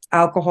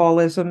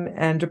alcoholism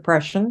and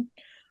depression.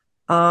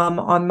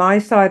 On my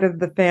side of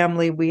the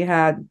family, we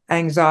had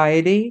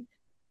anxiety,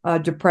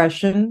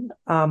 depression,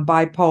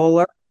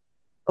 bipolar,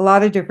 a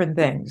lot of different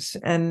things,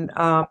 and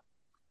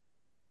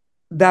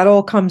that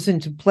all comes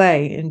into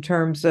play in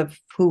terms of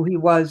who he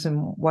was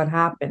and what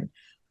happened.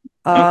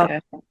 Uh, Okay.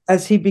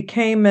 as he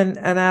became an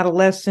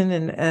adolescent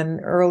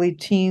and early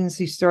teens,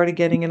 he started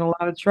getting in a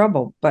lot of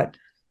trouble. But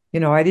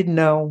I didn't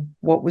know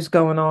what was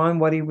going on,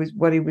 what he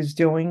was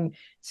doing.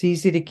 It's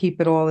easy to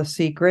keep it all a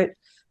secret.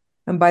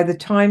 And by the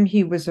time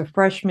he was a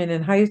freshman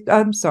in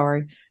I'm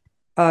sorry,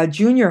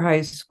 junior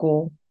high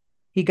school,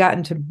 he got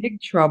into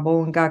big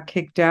trouble and got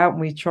kicked out.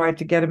 And we tried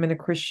to get him in a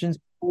Christian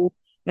school,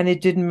 and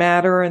it didn't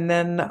matter. And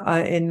then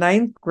in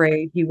ninth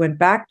grade, he went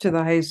back to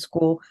the high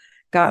school,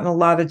 got in a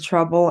lot of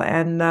trouble,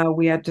 and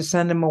we had to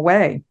send him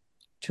away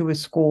to a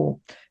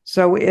school.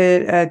 So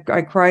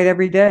I cried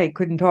every day.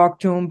 Couldn't talk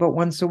to him but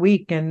once a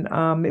week, and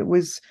it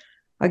was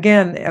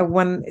again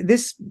when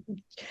this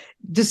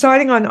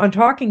deciding on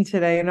talking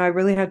today, and I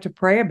really had to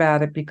pray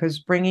about it because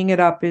bringing it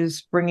up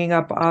is bringing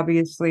up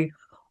obviously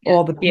Yeah.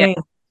 all the Yeah. pain.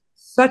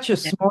 Such a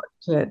Yeah. smart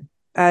kid.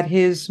 At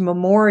his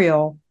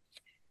memorial,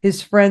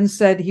 his friends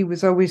said he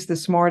was always the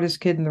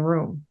smartest kid in the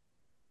room.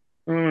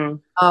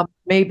 Mm.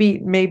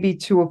 Maybe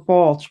to a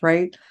fault,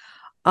 right?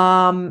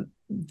 Um,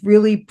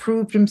 really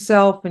proved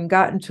himself and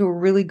got into a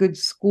really good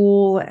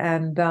school,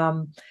 and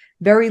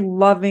very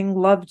loving,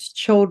 loved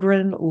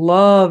children,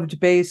 loved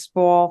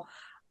baseball,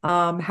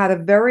 had a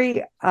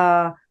very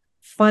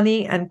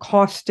funny and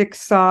caustic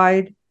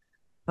side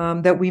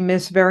that we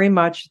miss very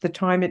much. At the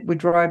time, it would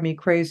drive me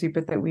crazy,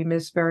 but that we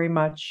miss very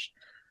much.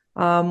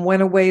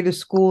 Went away to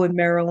school in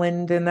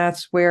Maryland, and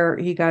that's where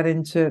he got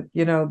into,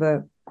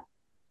 the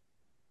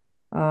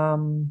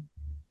um,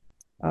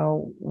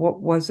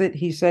 what was it?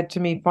 He said to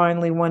me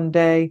finally one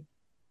day,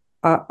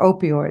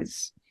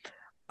 opioids.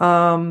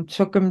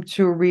 Took him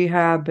to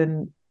rehab,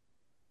 and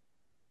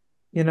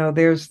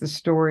there's the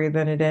story.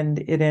 Then it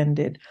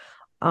ended.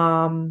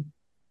 Um,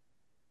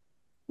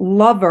 a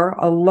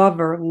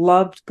lover,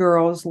 loved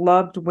girls,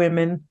 loved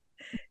women.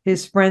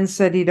 His friends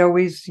said he'd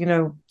always,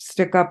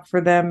 stick up for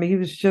them. He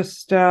was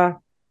just A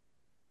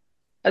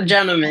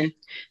gentleman.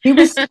 he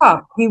was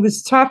tough. He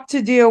was tough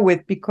to deal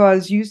with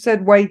because you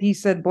said white, he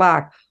said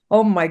black.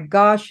 Oh my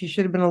gosh, he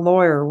should have been a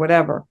lawyer or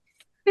whatever.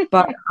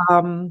 But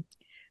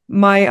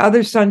my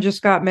other son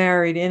just got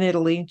married in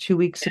Italy 2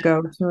 weeks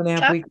ago,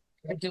 2.5 weeks.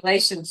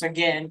 Congratulations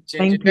again,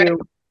 Ginger. Thank you.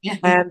 Yeah.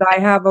 And I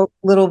have a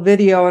little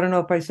video, I don't know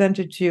if I sent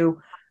it to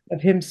you,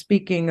 of him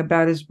speaking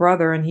about his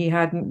brother, and he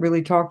hadn't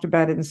really talked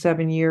about it in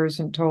 7 years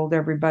and told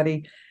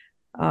everybody,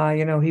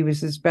 he was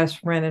his best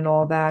friend and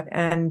all that.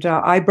 And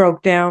I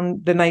broke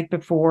down the night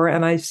before,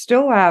 and I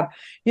still have.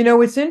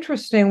 It's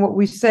interesting what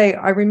we say.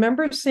 I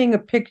remember seeing a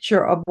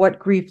picture of what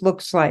grief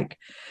looks like.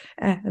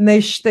 And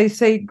they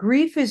say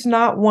grief is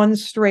not one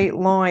straight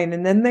line.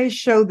 And then they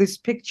show this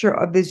picture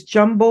of this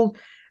jumbled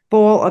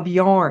ball of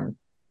yarn,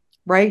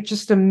 right?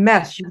 Just a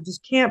mess. You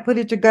just can't put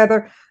it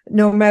together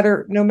no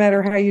matter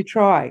how you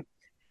try.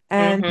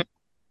 And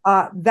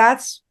Mhm.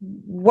 that's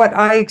what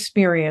I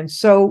experienced.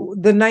 So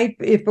the night,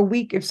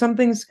 if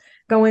something's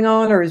going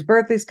on or his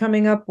birthday's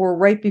coming up or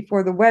right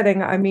before the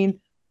wedding, I mean,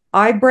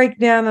 I break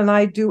down and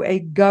I do a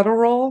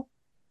guttural,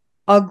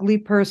 ugly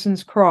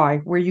person's cry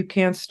where you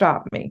can't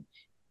stop me.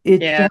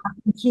 It Yeah.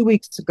 happened 2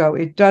 weeks ago.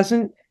 It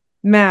doesn't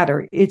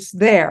matter. It's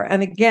there.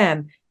 And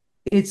again,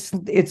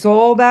 it's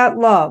all that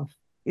love.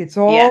 It's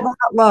all Yeah.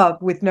 that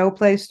love with no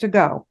place to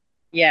go.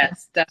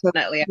 Yes, So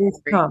definitely. I it's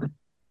agree. come.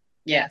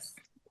 Yes.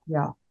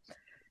 Yeah.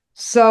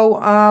 So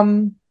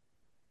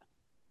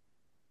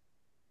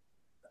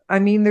I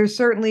mean, there's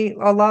certainly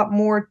a lot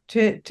more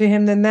to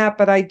him than that,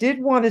 but I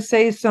did want to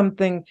say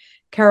something,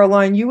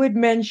 Caroline. You had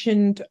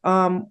mentioned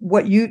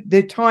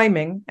the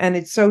timing, and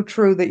it's so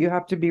true that you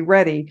have to be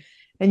ready.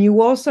 And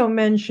you also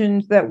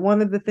mentioned that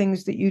one of the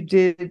things that you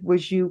did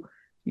was you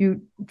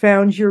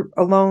found your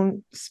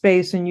alone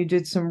space and you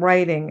did some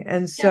writing.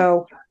 And Yeah.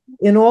 so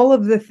in all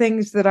of the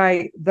things that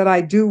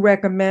I do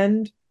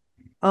recommend,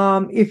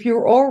 if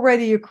you're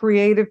already a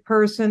creative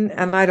person,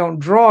 and I don't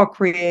draw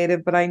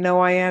creative, but I know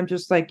I am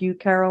just like you,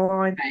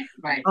 Caroline,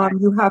 Right.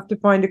 you have to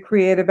find a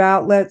creative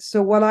outlet.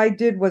 So what I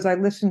did was I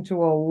listened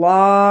to a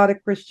lot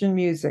of Christian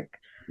music,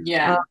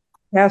 Yeah. uh,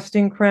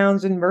 Casting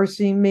Crowns and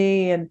Mercy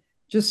Me, and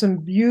just some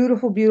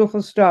beautiful,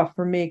 beautiful stuff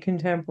for me,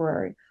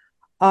 contemporary.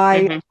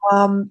 I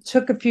Hmm.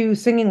 took a few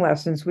singing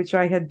lessons, which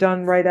I had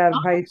done right out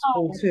of high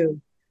school Oh,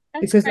 too,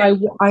 that's because great.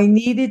 I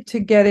needed to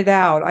get it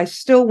out. I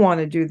still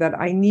want to do that.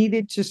 I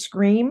needed to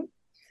scream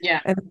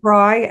Yeah. and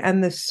cry,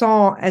 and the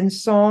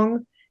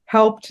song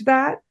helped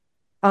that.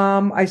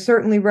 I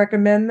certainly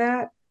recommend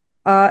that.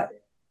 Uh,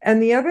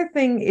 and the other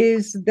thing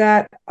is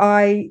that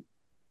I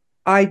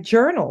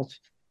journaled.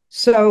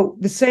 So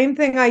the same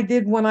thing I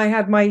did when I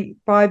had my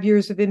 5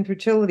 years of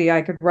infertility,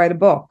 I could write a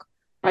book.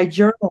 I Hmm.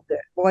 journaled it.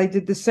 Well, I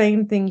did the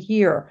same thing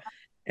here.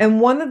 And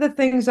one of the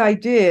things I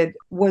did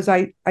was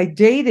I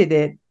dated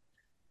it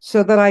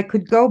so that I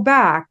could go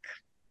back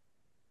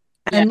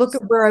and look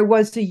Yes. at where I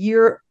was a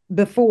year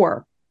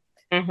before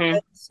Hmm.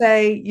 and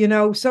say,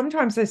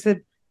 sometimes I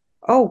said,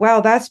 "Oh,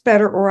 wow, that's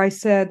better." Or I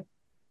said,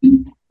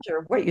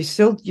 "Sure, what, you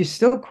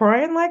still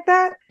crying like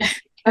that?"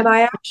 And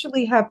I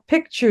actually have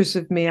pictures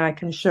of me I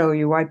can show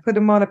you. I put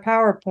them on a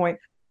PowerPoint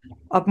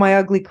of my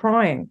ugly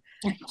crying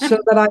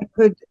so that I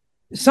could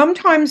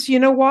sometimes, you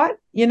know what?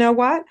 You know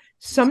what?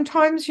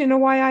 Sometimes you know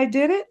why I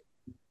did it?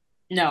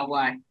 No,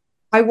 why?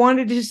 I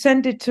wanted to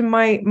send it to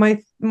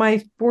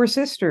my four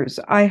sisters.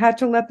 I had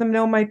to let them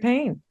know my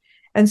pain.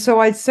 And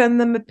so I'd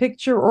send them a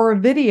picture or a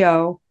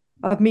video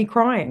of me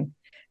crying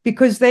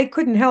because they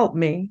couldn't help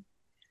me,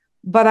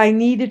 but I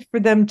needed for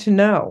them to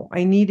know.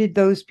 I needed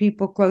those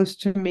people close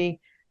to me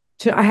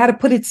I had to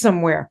put it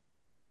somewhere,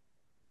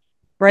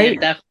 Yeah, right?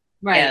 definitely.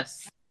 Right.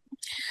 Yes.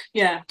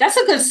 Yeah. That's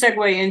a good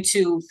segue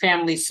into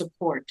family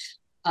support.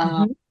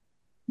 Um,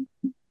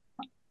 Mhm.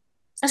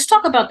 let's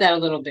talk about that a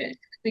little bit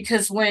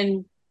because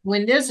when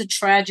there's a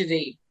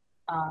tragedy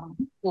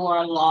or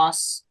a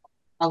loss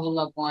of a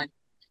loved one,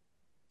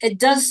 it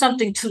does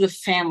something to the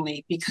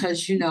family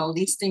because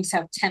these things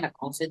have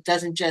tentacles. It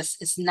doesn't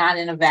just it's not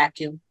in a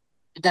vacuum.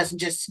 It doesn't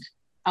just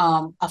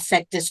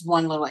affect this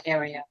one little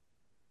area.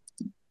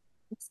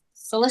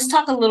 So let's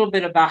talk a little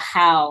bit about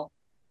how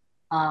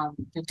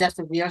the death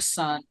of your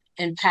son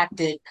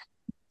impacted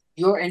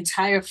your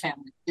entire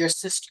family, your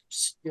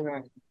sisters.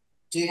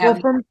 Do you have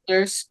Well, any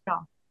brothers?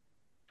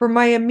 for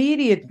my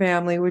immediate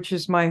family, which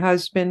is my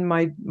husband,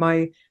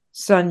 my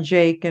son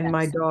Jake, and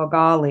my Yes. dog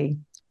Ollie.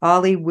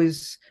 Ollie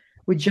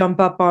would jump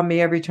up on me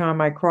every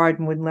time I cried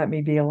and wouldn't let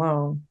me be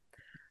alone.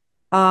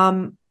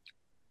 Um,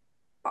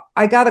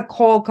 I got a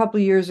call a couple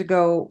of years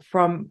ago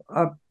from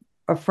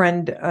a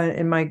friend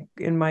in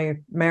my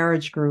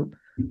marriage group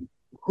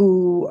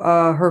who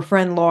her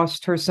friend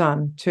lost her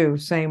son too,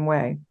 same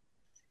way,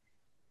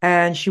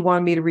 and she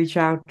wanted me to reach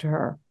out to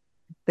her.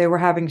 They were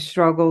having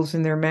struggles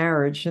in their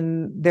marriage,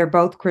 and they're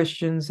both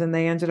Christians, and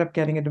they ended up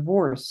getting a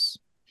divorce.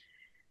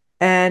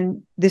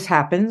 And this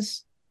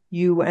happens.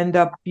 You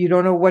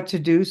don't know what to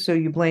do, so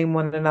you blame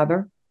one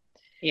another.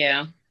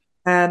 Yeah.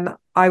 And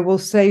I will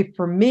say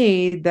for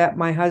me that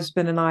my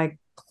husband and I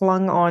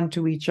clung on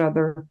to each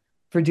other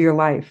for dear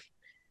life.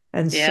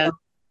 And so Yeah.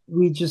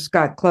 we just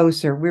got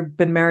closer. We've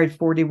been married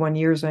 41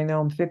 years. I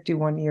know him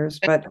 51 years,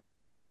 and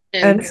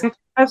And it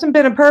hasn't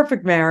been a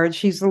perfect marriage.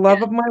 He's the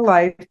love of my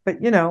life,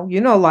 but you know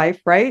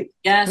life, right?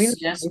 We know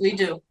Yes, life. we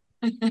do.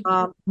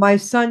 My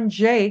son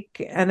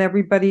Jake and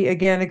everybody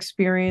again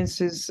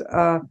experiences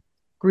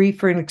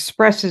grief and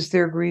expresses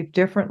their grief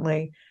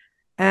differently.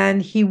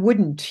 And he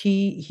wouldn't.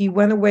 He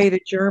went away to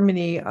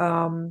Germany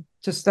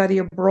to study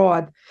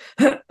abroad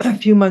a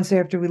few months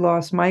after we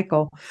lost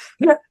Michael.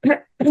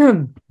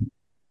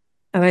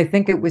 And I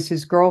think it was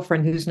his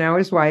girlfriend, who's now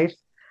his wife,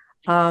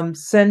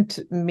 sent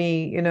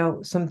me,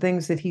 some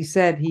things that he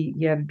said. He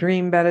had a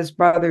dream about his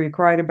brother. He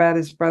cried about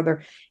his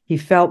brother. He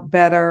felt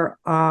better.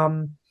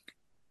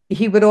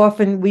 We would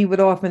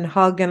often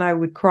hug, and I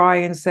would cry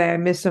and say, I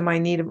miss him. I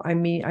need him. I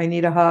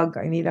need a hug.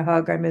 I need a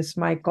hug. I miss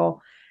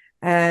Michael.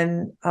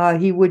 And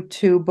he would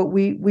too. But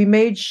we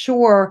made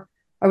sure.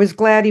 I was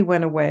glad he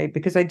went away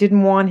because I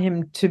didn't want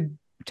him to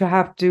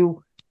have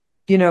to,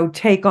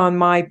 take on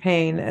my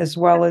pain as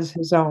well as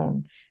his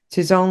own. It's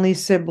his only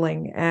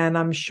sibling. And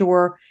I'm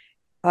sure,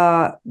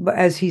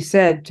 as he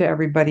said to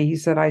everybody, he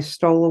said, I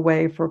stole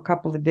away for a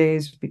couple of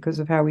days because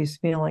of how he's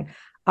feeling.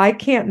 I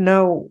can't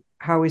know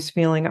how he's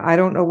feeling. I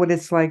don't know what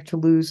it's like to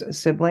lose a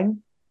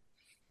sibling,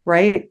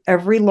 right?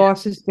 Every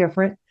loss is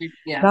different.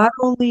 Yeah. Not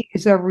only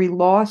is every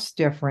loss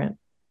different,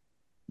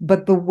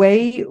 but the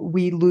way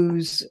we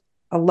lose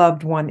a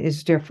loved one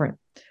is different.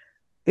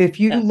 If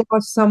Yeah. you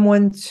lost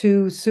someone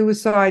to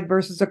suicide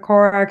versus a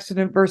car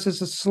accident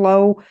versus a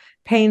slow,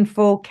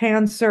 painful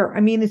cancer, I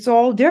mean, it's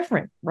all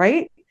different,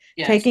 right?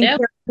 Yes. Taking Yeah,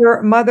 care of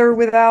your mother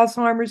with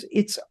Alzheimer's,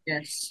 it's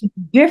Yes. it is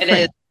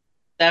different.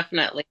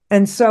 definitely.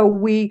 And so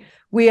we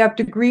have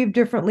to grieve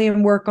differently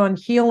and work on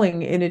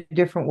healing in a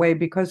different way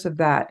because of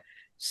that.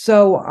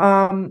 So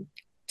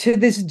to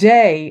this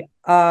day,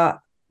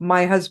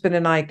 my husband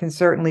and I can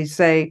certainly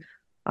say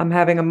I'm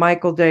having a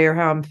Michael day or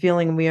how I'm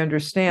feeling, and we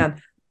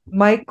understand.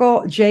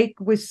 Jake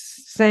was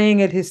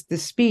saying at the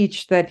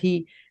speech that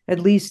he at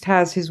least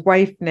has his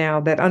wife now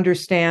that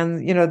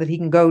understands, that he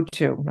can go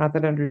to, not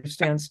that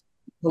understands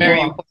the Very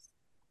law. important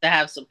to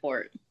have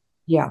support.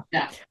 Yeah.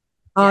 Yeah.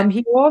 Yeah.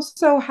 He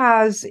also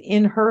has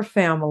in her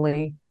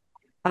family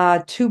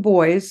two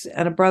boys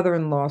and a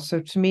brother-in-law.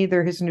 So to me,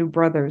 they're his new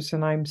brothers,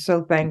 and I'm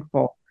so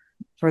thankful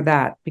for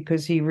that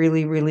because he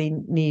really, really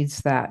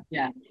needs that.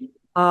 Yeah.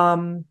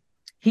 Um,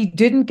 he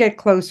didn't get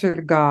closer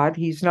to God.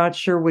 He's not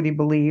sure what he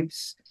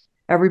believes.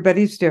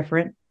 Everybody's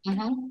different.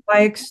 Hmm.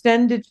 My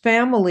extended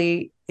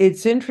family,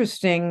 it's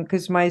interesting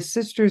because my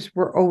sisters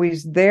were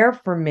always there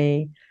for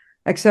me,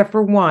 except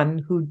for one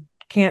who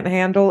can't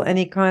handle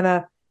any kind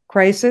of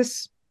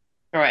crisis.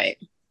 Right.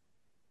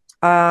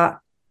 Uh,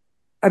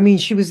 I mean,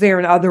 she was there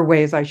in other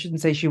ways. I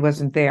shouldn't say she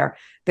wasn't there.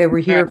 They were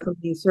Right. here for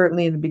me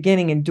certainly in the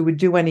beginning and would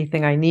do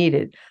anything I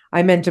needed.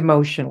 I meant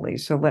emotionally.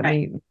 So let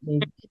Right.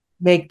 me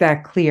make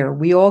that clear.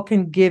 We all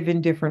can give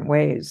in different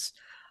ways.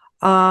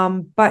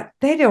 But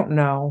they don't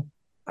know.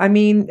 I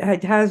mean, how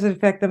does it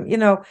affect them?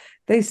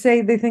 They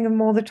say they think of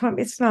them all the time.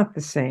 It's not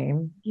the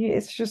same.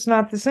 It's just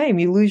not the same.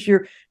 You lose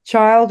your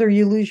child or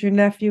you lose your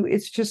nephew.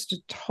 It's just a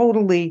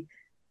totally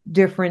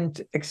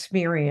different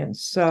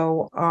experience.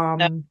 So,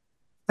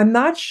 I'm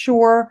not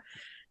sure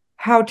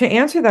how to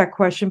answer that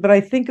question, but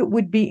I think it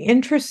would be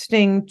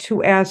interesting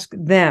to ask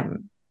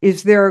them.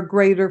 Is there a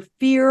greater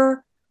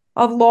fear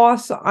of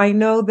loss? I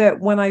know that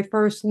when I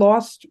first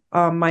lost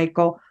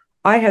Michael,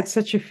 I had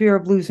such a fear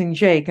of losing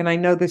Jake, and I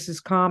know this is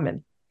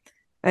common.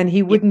 And he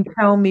Yeah. wouldn't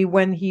tell me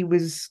when he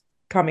was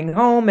coming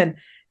home. And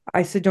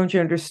I said, "Don't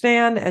you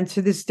understand?" And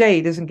to this day,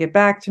 he doesn't get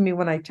back to me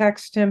when I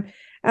text him.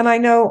 And I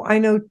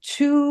know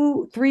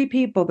two, three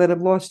people that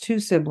have lost two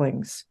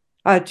siblings,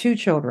 two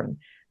children. Okay.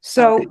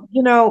 So,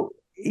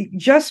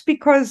 just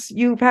because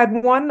you've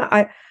had one,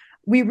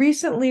 we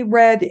recently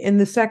read in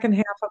the second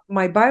half of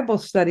my Bible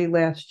study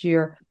last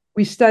year,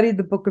 we studied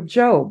the book of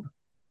Job.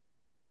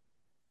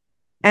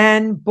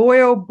 And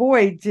boy, oh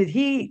boy, did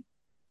he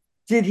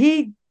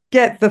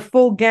get the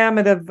full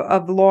gamut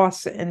of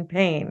loss and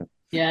pain.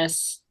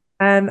 Yes.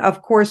 And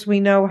of course,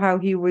 we know how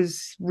he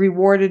was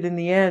rewarded in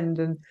the end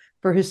and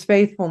for his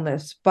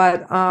faithfulness.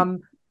 But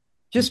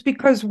just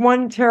because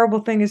one terrible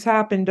thing has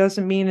happened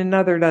doesn't mean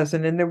another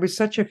doesn't. And there was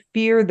such a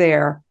fear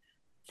there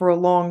for a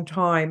long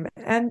time.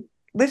 And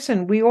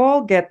listen, we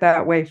all get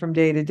that way from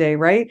day to day,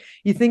 right?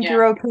 You think Yeah.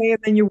 you're okay, and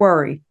then you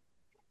worry.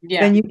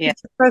 Yeah. Then you Yeah.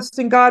 put your trust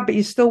in God, but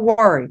you still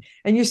worry.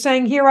 And you're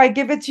saying, "Here, I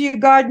give it to you,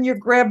 God," and you're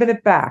grabbing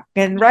it back.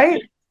 And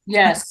right?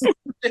 Yes.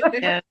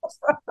 Yeah.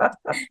 So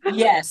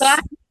Yes. I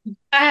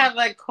have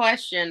a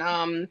question.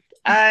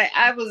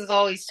 I was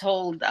always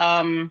told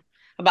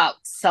about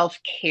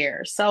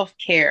self-care,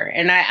 self-care,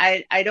 and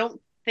I don't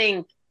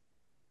think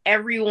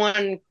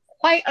everyone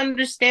quite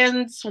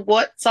understands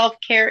what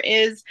self-care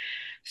is.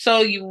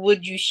 So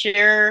would you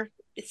share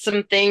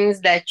some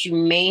things that you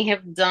may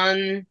have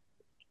done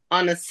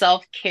on a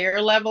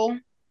self-care level?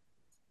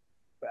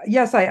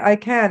 Yes, I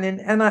can.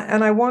 And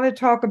I want to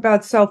talk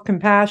about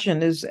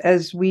self-compassion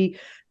as we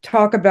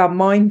talk about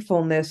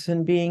mindfulness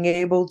and being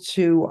able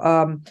to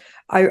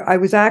I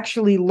was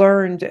actually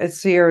learned at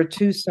Sierra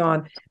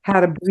Tucson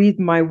how to breathe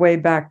my way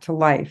back to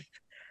life.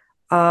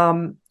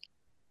 Um,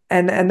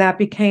 and that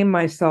became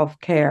my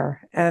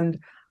self-care. And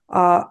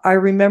I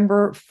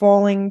remember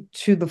falling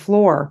to the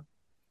floor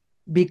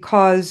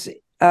because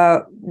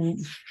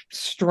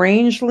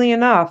strangely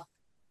enough,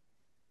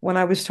 when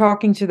I was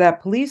talking to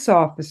that police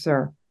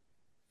officer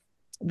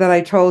that I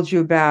told you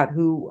about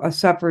who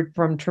suffered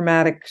from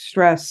traumatic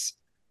stress,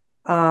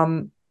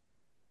 um,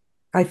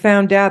 I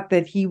found out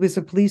that he was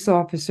a police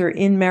officer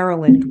in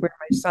Maryland where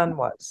my son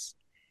was.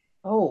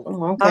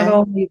 Oh, Not okay.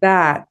 only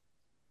that,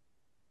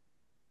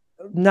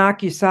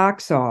 knock your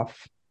socks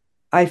off.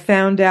 I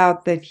found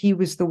out that he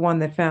was the one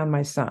that found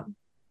my son.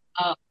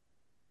 Uh,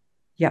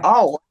 Yeah.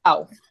 Oh,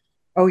 wow.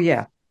 Oh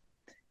yeah.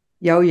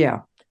 Yeah. Oh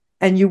yeah.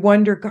 And you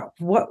wonder, God,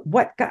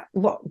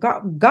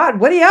 God,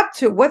 what are you up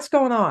to? What's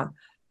going on?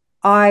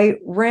 I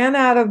ran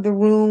out of the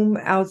room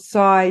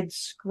outside,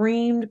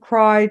 screamed,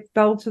 cried,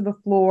 fell to the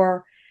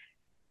floor.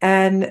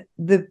 And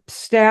the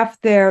staff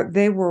there,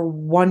 they were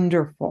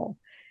wonderful.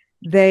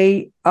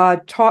 They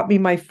taught me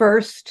my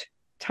first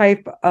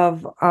type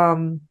of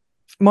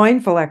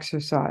mindful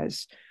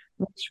exercise,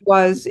 which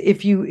was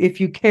if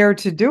you care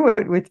to do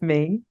it with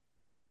me,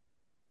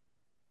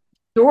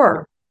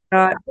 sure.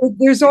 Uh,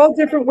 there's all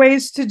different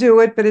ways to do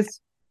it, but it's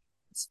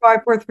 5,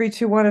 4, 3,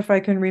 2, 1 if I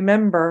can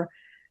remember.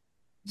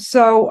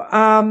 So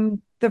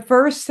the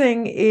first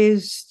thing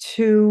is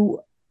to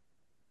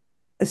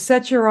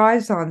set your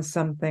eyes on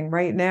something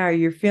right now.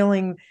 You're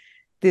feeling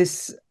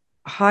this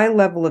high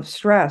level of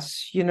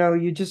stress. You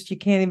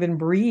can't even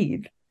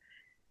breathe.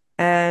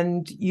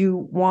 And you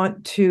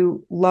want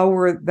to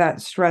lower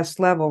that stress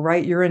level,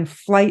 right? You're in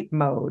flight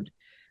mode,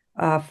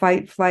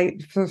 fight,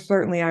 flight. So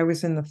certainly I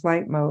was in the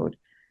flight mode.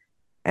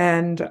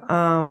 And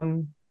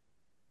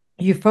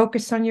you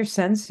focus on your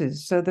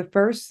senses. So the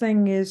first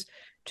thing is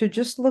to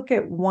just look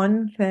at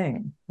one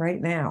thing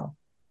right now.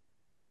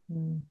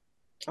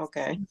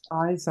 Okay.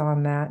 Eyes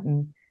on that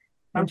and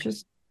Okay.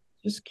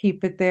 just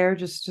keep it there,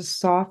 just a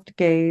soft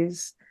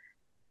gaze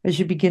as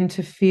you begin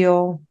to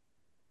feel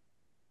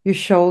your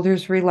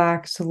shoulders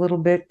relax a little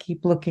bit.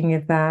 Keep looking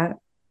at that.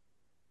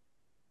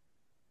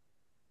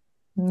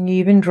 And you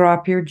even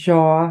drop your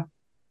jaw.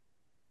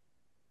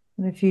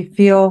 And if you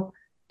feel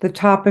the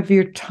top of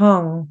your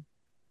tongue,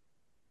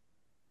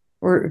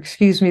 or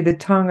excuse me, the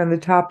tongue on the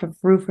top of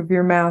roof of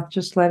your mouth,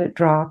 just let it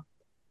drop.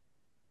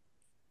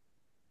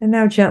 And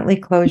now gently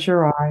close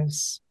your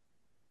eyes.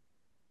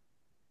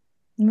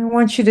 And I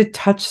want you to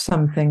touch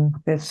something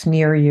that's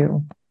near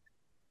you.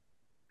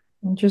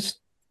 And just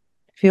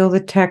feel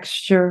the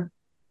texture.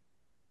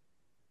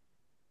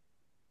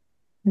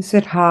 Is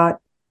it hot,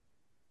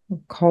 or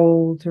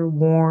cold, or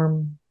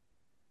warm,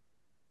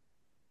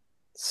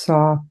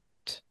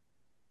 soft,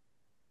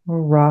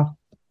 or rough?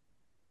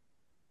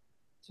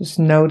 Just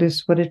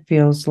notice what it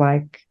feels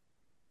like.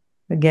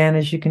 Again,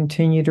 as you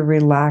continue to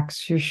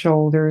relax your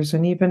shoulders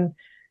and even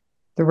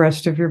the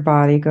rest of your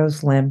body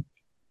goes limp.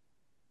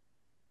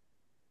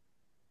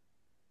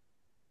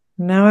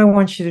 Now I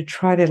want you to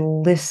try to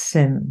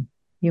listen.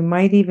 You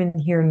might even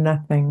hear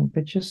nothing,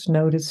 but just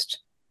notice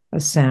a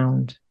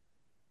sound.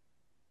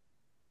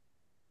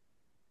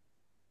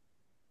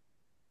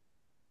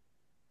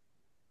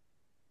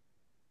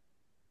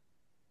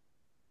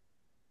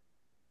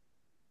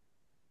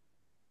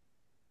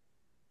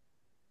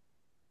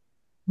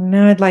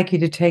 Now I'd like you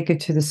to take it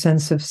to the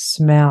sense of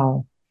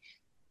smell.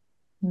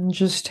 And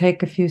just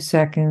take a few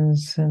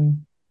seconds,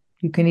 and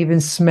you can even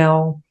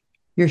smell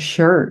your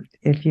shirt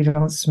if you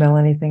don't smell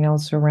anything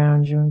else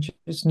around you, and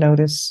just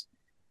notice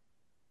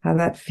how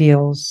that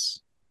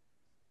feels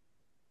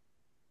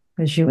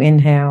as you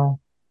inhale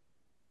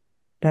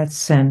that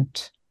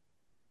scent.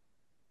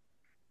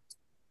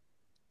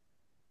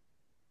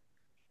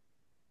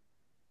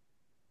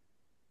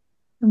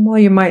 And while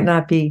you might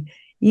not be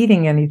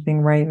eating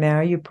anything right now,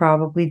 you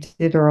probably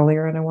did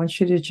earlier, and I want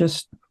you to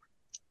just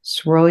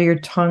swirl your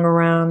tongue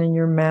around in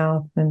your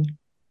mouth and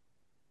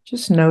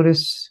just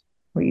notice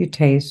what you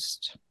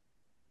taste.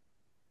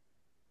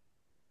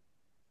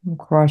 And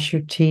cross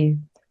your teeth.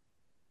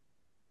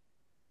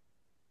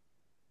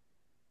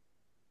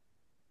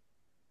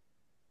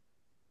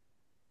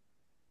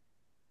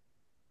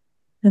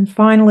 And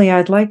finally,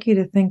 I'd like you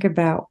to think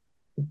about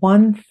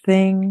one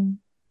thing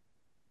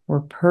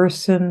or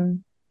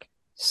person,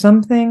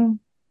 something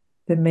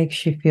that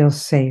makes you feel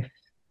safe.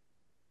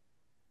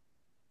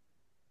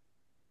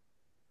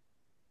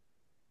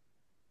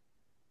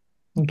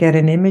 And get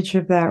an image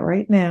of that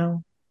right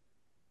now.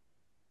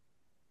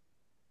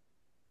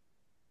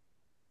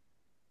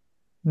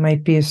 It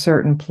might be a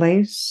certain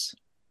place.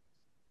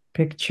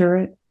 Picture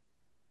it.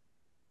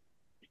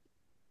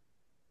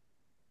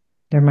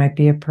 There might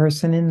be a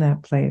person in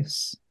that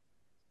place.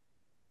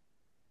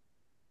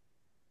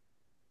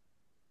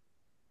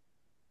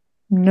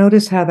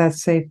 Notice how that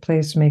safe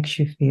place makes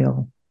you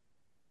feel.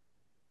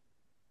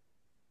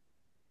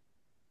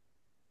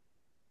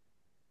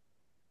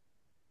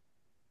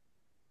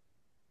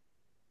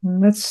 And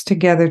let's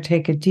together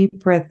take a deep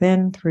breath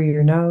in through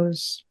your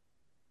nose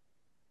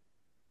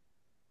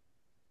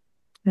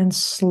and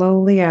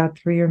slowly out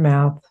through your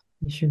mouth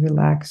as you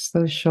relax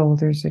those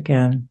shoulders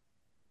again.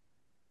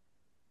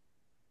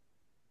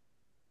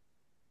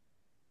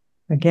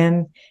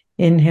 Again,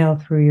 inhale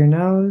through your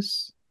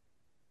nose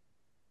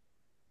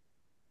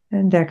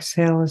and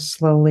exhale as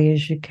slowly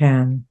as you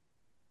can.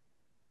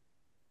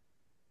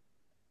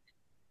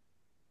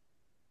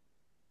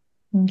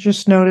 And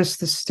just notice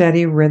the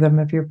steady rhythm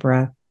of your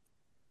breath.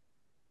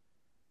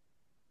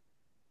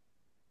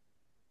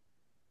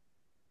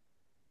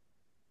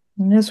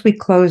 And as we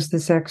close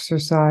this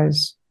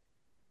exercise,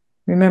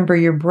 remember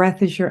your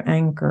breath is your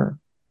anchor.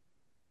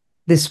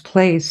 This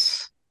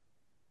place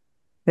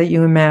that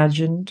you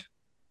imagined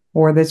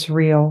or that's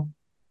real,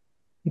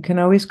 you can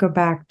always go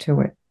back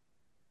to it.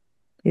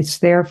 It's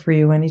there for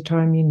you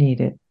anytime you need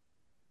it.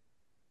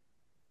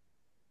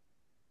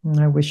 And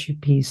I wish you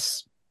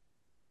peace.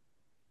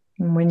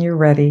 And when you're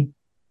ready,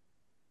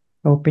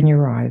 open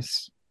your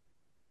eyes.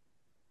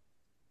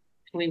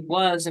 It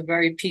was a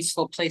very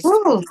peaceful place.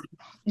 Ooh,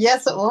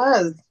 yes, it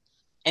was.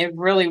 It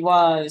really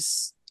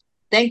was.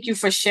 Thank you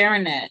for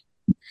sharing that.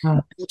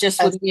 Uh,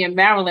 Just with me in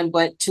Maryland,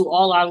 but to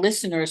all our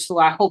listeners who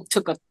I hope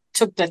took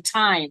took the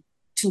time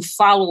to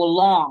follow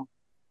along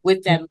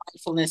with that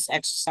mindfulness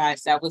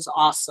exercise. That was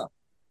awesome.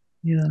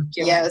 Yeah.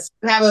 Yes,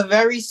 you have a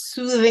very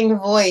soothing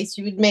voice.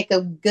 You would make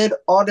a good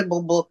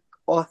audible book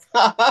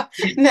author,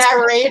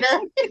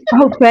 narrator.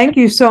 Oh, thank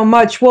you so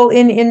much. Well,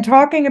 in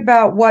talking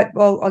about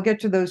well, I'll get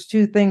to those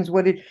two things.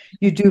 What did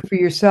you do for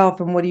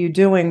yourself and what are you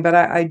doing? But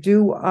I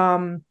do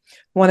want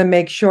to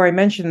make sure I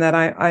mention that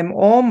I'm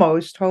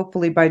almost,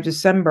 hopefully by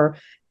December,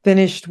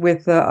 finished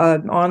with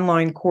an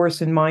online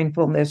course in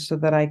mindfulness so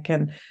that I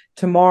can,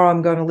 tomorrow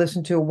I'm going to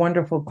listen to a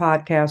wonderful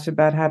podcast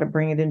about how to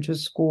bring it into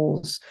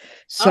schools.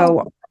 So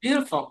Oh,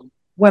 beautiful.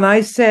 when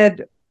I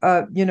said,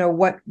 what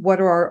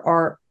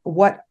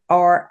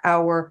are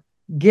our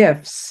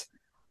gifts?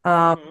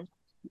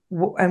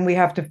 And we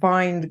have to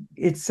find,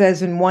 it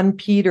says in 1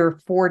 Peter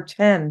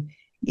 4:10,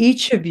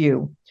 each of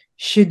you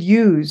should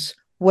use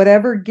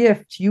whatever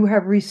gift you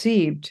have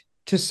received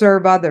to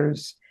serve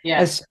others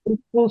as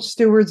faithful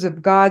stewards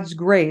of God's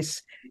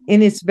grace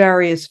in its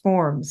various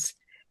forms.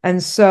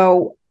 And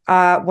so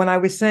when I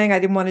was saying I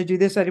didn't want to do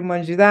this, I didn't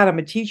want to do that, I'm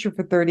a teacher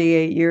for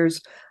 38 years.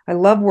 I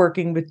love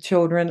working with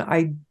children.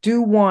 I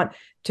do want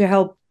to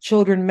help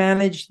children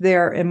manage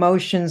their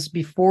emotions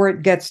before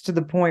it gets to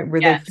the point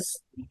where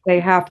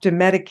they have to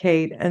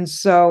medicate. And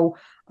so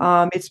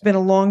it's been a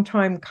long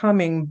time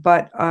coming,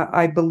 but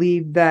I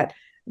believe that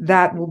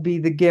will be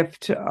the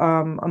gift,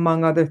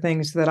 among other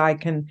things that I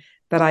can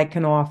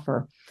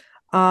offer.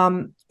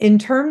 In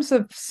terms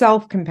of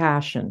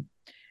self-compassion,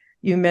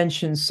 you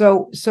mentioned,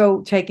 so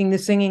taking the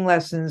singing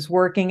lessons,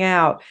 working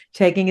out,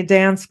 taking a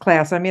dance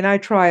class. I mean, I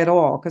try it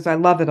all because I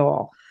love it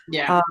all.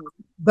 Yeah.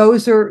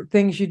 Those are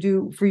things you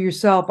do for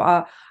yourself.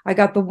 I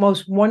got the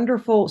most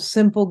wonderful,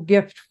 simple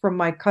gift from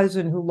my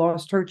cousin who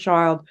lost her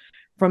child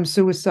from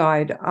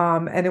suicide.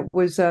 And it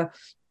was a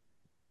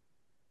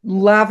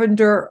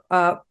lavender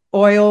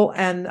oil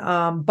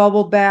and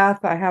bubble bath.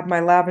 I have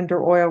my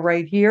lavender oil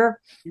right here.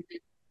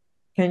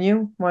 Can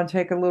you want to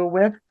take a little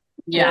whiff?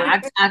 Yeah,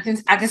 I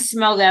can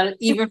smell that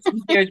even from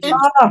here.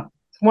 Oh,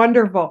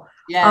 wonderful.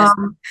 Yes.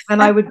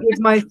 And I would give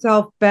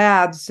myself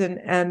baths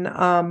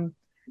and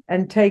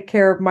take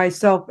care of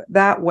myself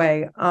that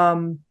way.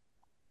 And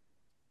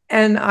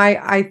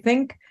I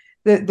think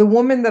that the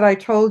woman that I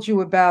told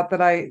you about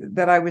that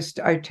I was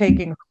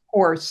taking a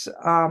course,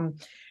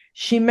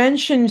 she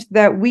mentioned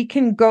that we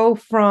can go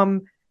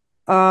from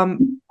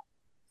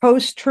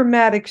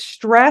post-traumatic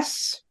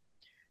stress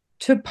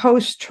to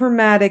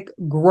post-traumatic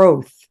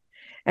growth.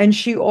 And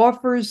she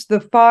offers the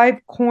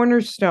 5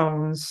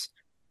 cornerstones,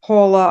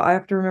 Paula, I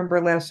have to remember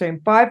her last name,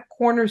 5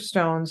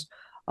 cornerstones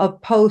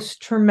of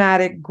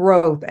post-traumatic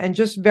growth. And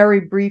just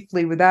very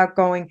briefly, without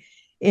going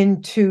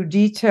into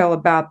detail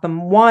about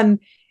them, one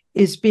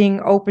is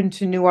being open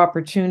to new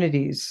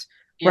opportunities,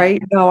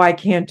 right? No, I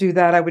can't do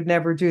that. I would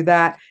never do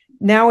that.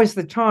 Now is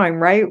the time,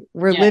 right?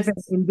 We're living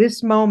in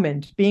this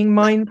moment. Being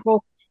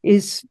mindful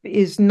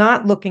is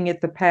not looking at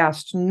the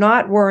past,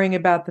 not worrying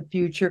about the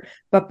future,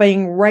 but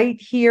being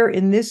right here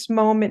in this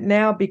moment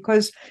now,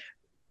 because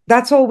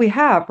that's all we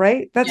have,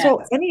 right? That's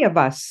all any of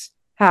us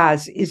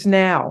has is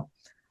now.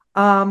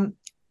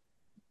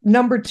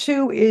 Number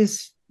 2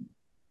 is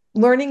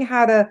learning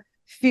how to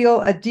feel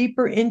a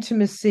deeper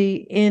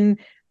intimacy in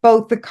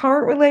both the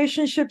current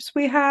relationships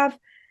we have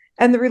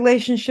and the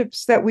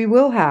relationships that we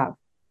will have.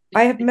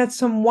 I have met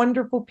some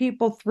wonderful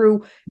people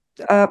through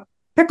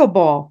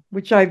pickleball,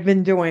 which I've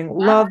been doing.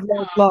 Love,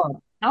 love, love.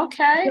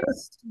 Okay.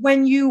 Just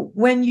when you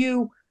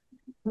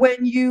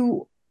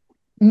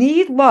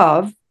need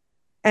love,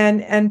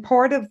 and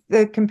part of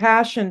the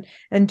compassion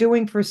and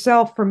doing for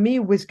self for me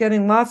was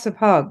getting lots of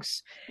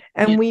hugs.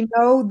 And we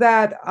know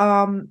that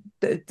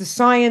the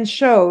science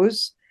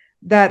shows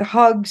that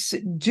hugs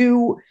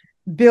do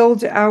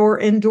build our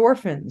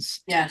endorphins.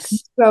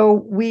 Yes. So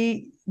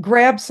we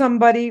grab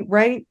somebody,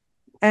 right?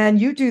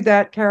 And you do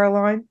that,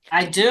 Caroline.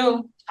 I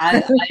do.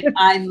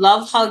 I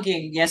love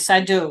hugging. Yes,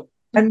 I do.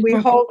 And we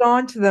hold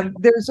on to them.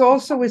 There's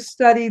also a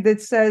study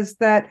that says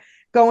that,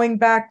 going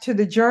back to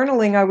the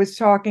journaling I was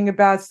talking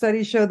about,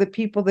 studies show that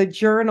people that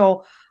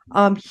journal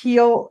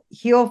heal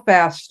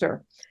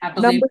faster. I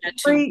believe that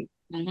too.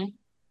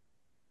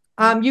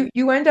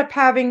 You end up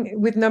having,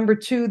 with number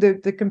 2,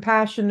 the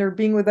compassion or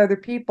being with other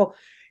people,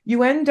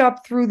 you end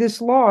up through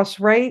this loss,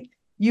 right?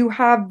 You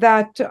have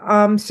that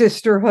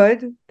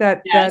sisterhood,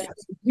 that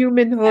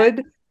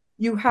humanhood.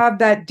 You have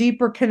that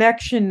deeper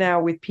connection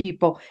now with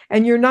people,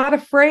 and you're not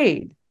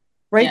afraid,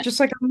 right? Just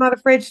like I'm not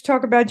afraid to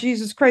talk about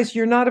Jesus Christ.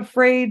 You're not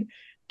afraid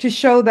to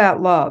show that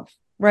love,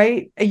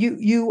 right? You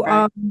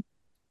yearn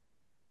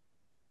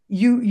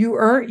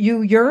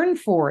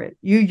for it.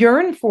 You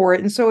yearn for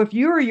it. And so if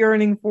you're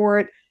yearning for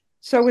it,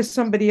 so is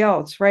somebody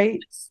else,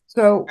 right?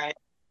 So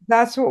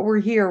that's what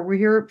we're here.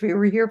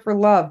 We're here for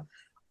love.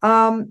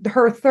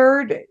 Her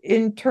third,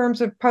 in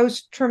terms of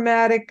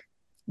post-traumatic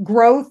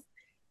growth,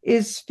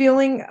 is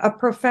feeling a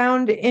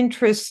profound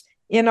interest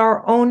in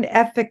our own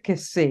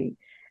efficacy.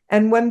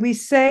 And when we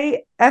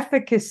say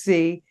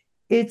efficacy,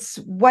 it's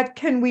what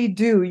can we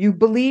do? You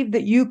believe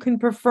that you can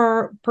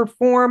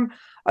perform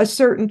a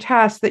certain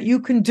task, that you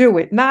can do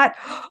it. Not,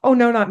 oh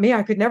no, not me.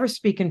 I could never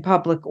speak in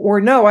public, or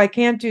no, I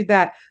can't do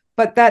that.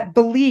 But that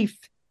belief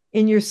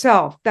in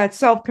yourself, that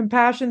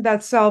self-compassion,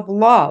 that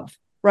self-love,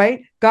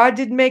 right? God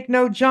didn't make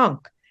no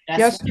junk. That's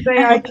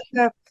Yesterday I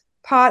did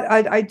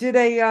I did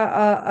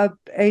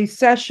a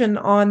session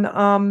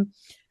on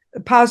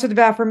positive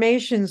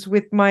affirmations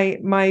with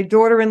my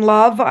daughter in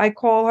love, I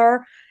call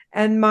her,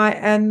 and my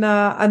and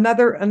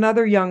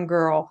another young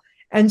girl.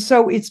 And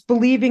so it's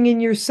believing in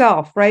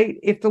yourself, right?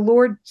 If the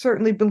Lord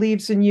certainly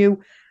believes in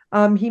you,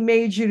 he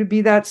made you to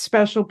be that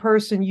special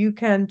person, you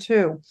can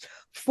too.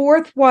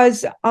 Fourth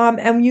was,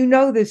 and you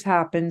know this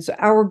happens,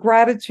 our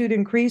gratitude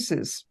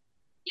increases.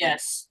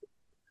 yes.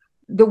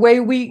 The way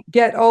we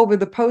get over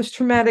the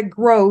post-traumatic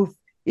growth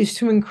is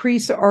to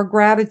increase our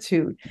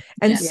gratitude.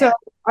 And Yes. so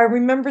I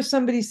remember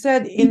somebody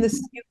said, you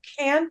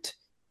can't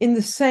in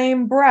the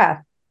same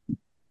breath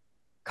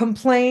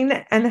complain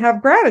and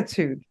have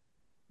gratitude.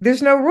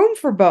 There's no room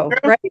for both,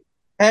 right?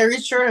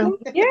 Very true.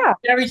 Yeah.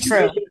 Very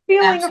true. You're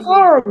feeling Absolutely.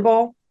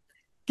 horrible.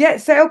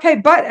 Say, okay,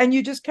 but, and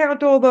you just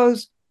count all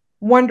those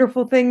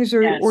wonderful things,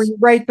 or Yes. you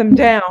write them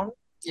down.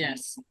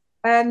 Yes.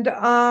 And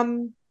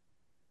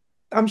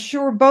I'm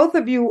sure both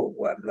of you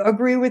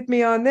agree with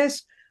me on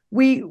this.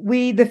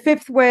 The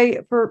fifth way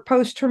for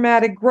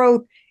post-traumatic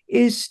growth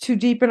is to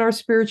deepen our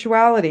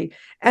spirituality.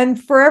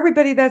 And for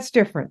everybody, that's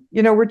different.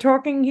 We're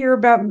talking here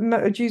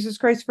about Jesus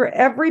Christ. For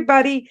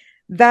everybody,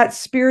 that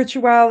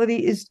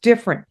spirituality is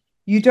different.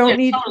 You don't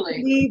need totally, to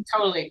believe,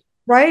 totally,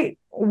 right?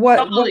 What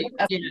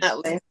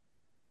Definitely.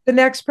 the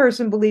next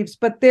person believes,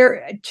 but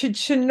there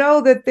to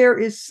know that there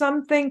is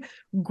something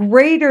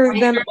greater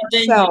than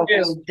ourselves.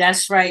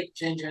 That's right,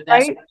 Ginger.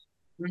 That's right.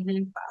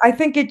 Mm-hmm. I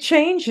think it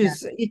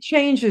changes. Yeah. It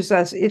changes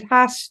us. It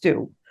has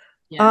to.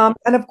 Yeah.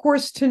 And of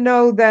course, to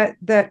know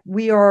that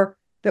we are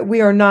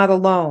not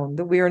alone.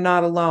 That we are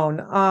not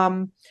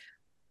alone.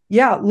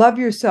 Yeah, love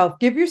yourself.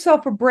 Give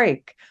yourself a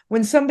break.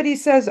 When somebody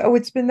says, "Oh,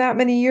 it's been that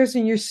many years,"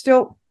 and you're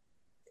still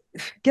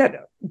give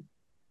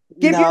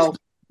yourself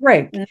a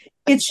break.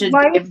 It's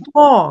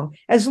lifelong.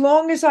 As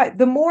long as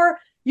the more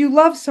you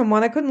love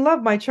someone, I couldn't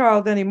love my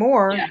child any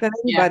more than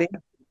anybody. Yeah.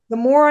 The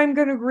more I'm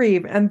going to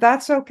grieve, and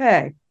that's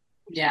okay.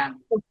 Yeah.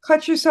 So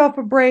cut yourself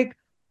a break.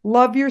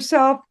 Love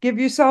yourself. Give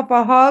yourself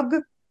a hug.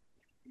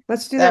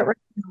 Let's do that right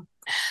now.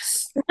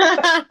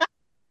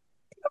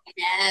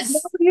 Yes.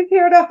 Nobody's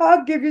here to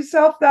hug. Give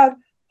yourself that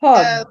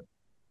hug.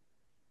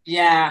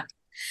 Yeah.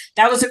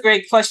 That was a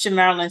great question,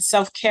 Marilyn.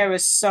 Self-care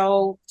is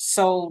so,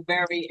 so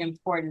very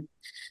important.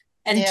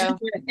 And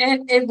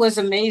it was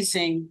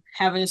amazing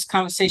having this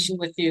conversation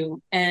with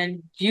you.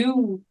 And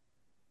you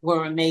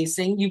were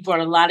amazing. You brought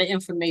a lot of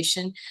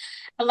information,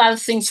 a lot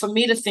of things for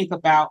me to think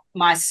about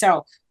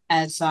myself,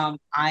 as I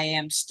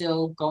am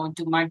still going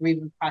through my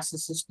grieving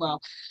process as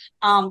well.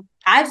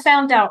 I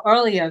found out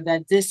earlier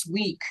that this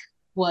week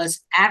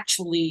was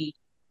actually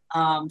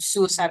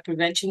Suicide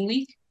Prevention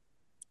Week.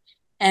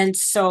 And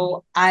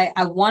so I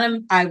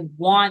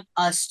want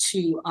us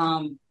to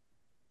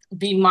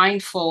be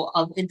mindful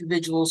of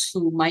individuals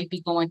who might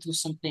be going through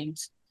some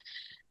things.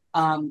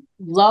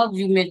 Love,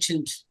 you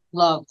mentioned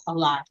love a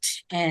lot.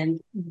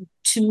 And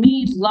to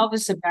me, love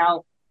is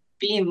about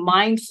being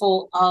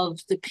mindful of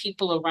the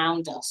people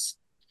around us,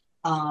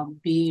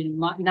 being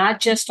not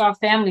just our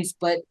families,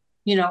 but,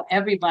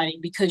 everybody,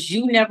 because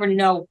you never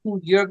know who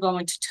you're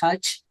going to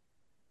touch,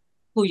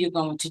 who you're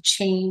going to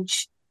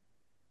change,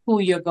 who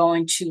you're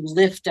going to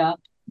lift up.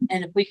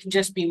 And if we can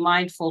just be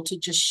mindful to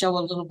just show a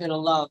little bit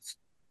of love,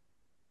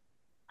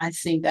 I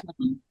think.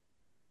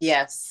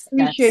 Yes.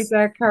 Appreciate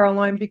that,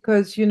 Caroline,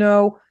 because,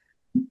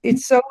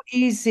 it's so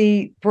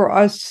easy for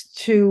us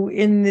to,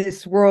 in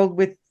this world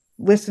with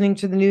listening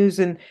to the news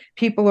and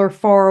people are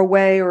far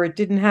away or it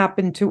didn't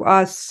happen to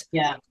us.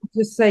 Yeah.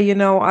 Just say, I'm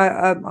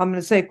going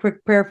to say a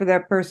quick prayer for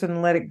that person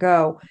and let it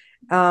go.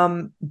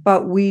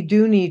 But we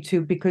do need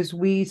to, because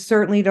we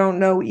certainly don't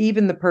know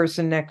even the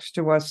person next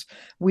to us.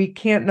 We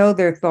can't know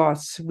their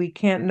thoughts. We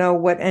can't know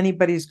what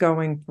anybody's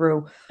going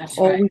through. That's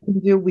all right. We can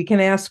do, we can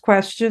ask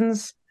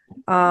questions,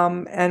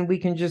 and we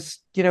can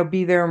just,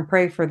 be there and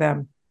pray for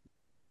them.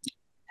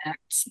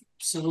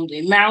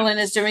 Absolutely. Marilyn,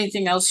 is there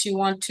anything else you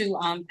want to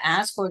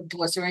ask, or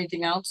was there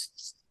anything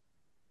else?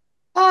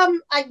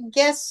 I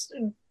guess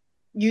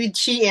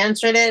she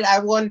answered it. I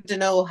wanted to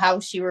know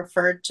how she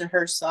referred to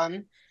her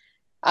son,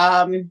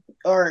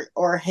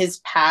 or his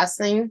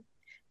passing.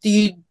 Do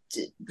you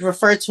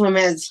refer to him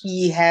as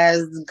he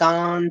has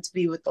gone to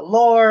be with the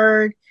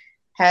Lord?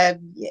 Have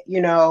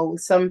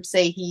some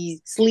say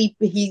he's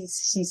sleeping,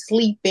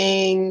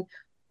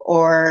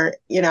 or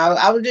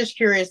I was just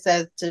curious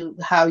as to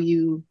how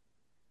you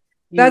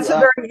That's a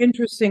very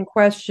interesting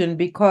question,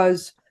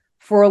 because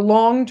for a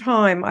long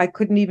time I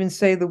couldn't even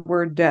say the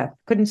word death.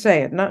 Couldn't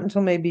say it, not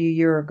until maybe a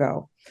year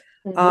ago.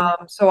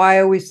 Mm-hmm. So I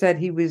always said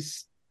he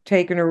was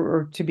taken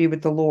or to be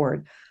with the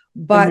Lord.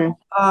 But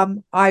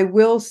I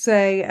will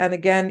say, and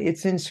again,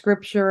 it's in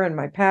scripture and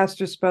my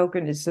pastor spoke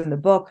and it's in the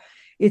book,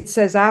 it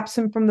says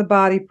absent from the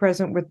body,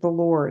 present with the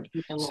Lord.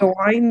 With the So Lord.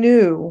 I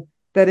knew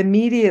that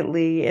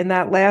immediately in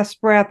that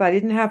last breath, I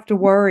didn't have to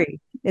worry.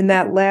 In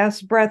that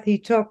last breath he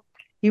took,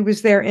 he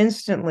was there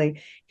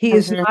instantly. He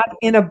is Mhm. not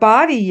in a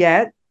body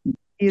yet.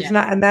 He is Yeah.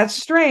 not, and that's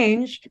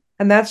strange.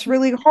 And that's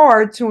really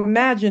hard to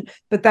imagine,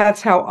 but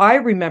that's how I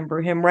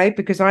remember him, right?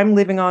 Because I'm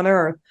living on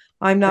earth.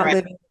 I'm not Right.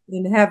 living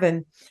in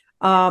heaven.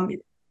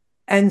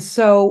 And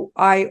so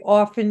I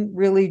often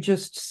really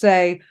just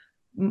say,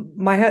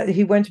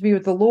 he went to be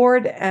with the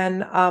Lord, and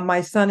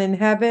my son in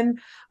heaven.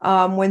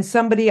 When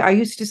somebody, I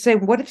used to say,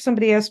 what if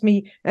somebody asked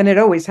me, and it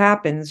always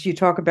happens, you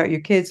talk about your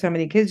kids, how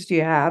many kids do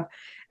you have?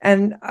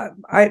 And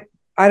I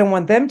don't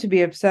want them to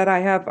be upset.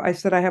 I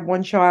said, I have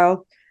one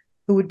child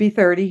who would be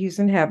 30. He's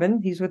in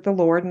heaven. He's with the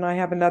Lord. And I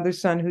have another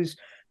son who's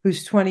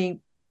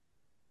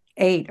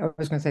 28. I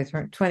was going to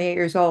say 28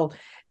 years old.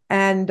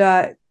 And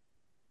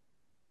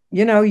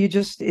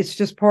it's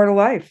just part of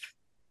life.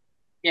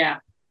 Yeah.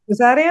 Does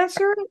that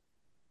answer it?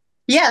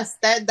 Yes,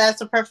 that's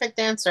a perfect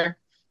answer.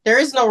 There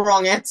is no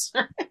wrong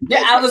answer.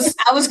 Yeah, I was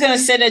gonna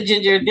say that,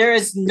 Ginger. There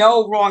is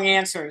no wrong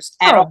answers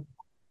at all.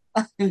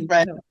 Oh,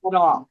 Right. At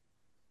all.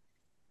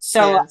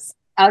 So Yes.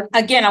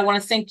 again, I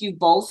want to thank you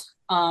both,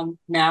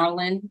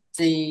 Marilyn,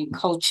 the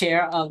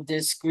co-chair of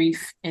this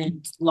grief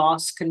and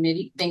loss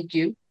committee. Thank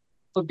you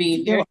for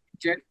being here.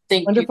 Ginger.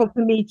 Thank you wonderful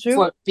to meet you.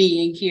 for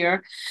being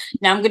here.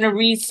 Now I'm going to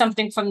read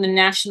something from the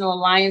National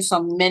Alliance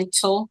on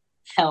Mental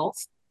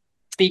Health,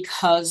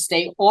 because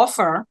they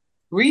offer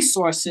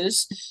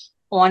resources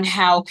on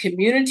how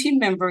community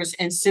members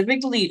and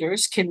civic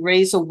leaders can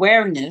raise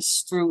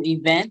awareness through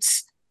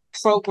events,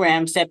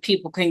 programs that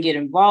people can get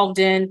involved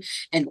in,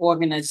 and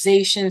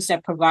organizations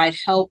that provide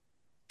help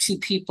to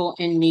people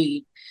in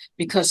need,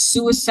 because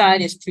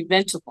suicide is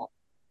preventable.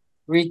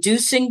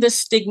 Reducing the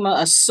stigma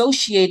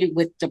associated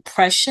with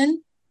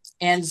depression,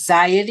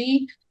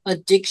 anxiety,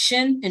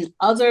 addiction, and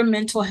other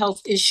mental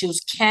health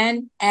issues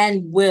can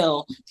and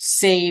will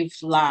save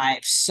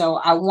lives. So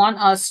I want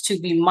us to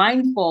be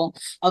mindful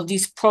of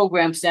these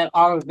programs that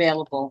are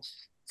available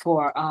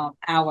for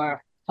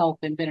our help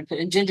and benefit.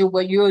 And Ginger,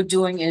 what you're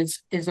doing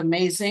is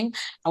amazing.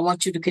 I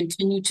want you to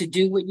continue to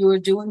do what you are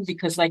doing,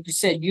 because like you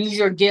said, use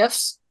your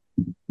gifts.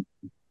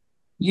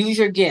 Use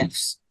your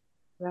gifts.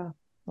 Yeah,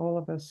 all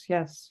of us.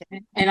 Yes.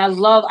 And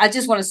I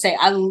just want to say,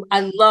 I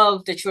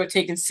love that you're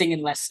taking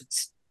singing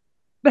lessons.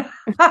 Because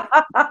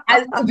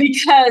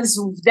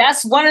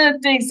that's one of the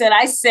things that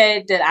I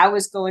said that I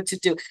was going to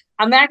do.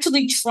 I'm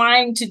actually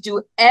trying to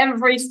do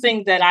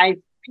everything that I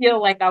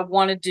feel like I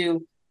want to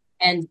do.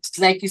 And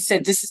like you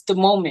said, this is the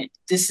moment.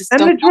 This is And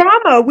the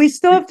drama. We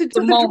still have to do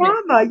the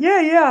drama.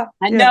 Yeah.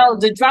 I know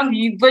the drama,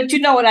 but you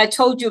know what I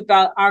told you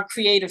about our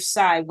creative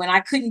side. When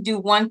I couldn't do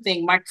one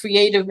thing, my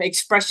creative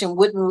expression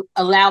wouldn't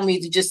allow me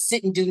to just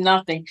sit and do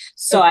nothing.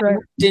 So I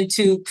moved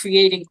into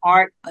creating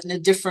art in a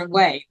different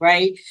way,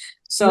 right?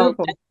 So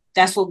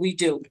that's what we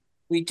do.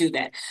 We do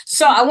that.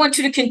 So I want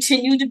you to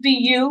continue to be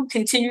you,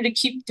 continue to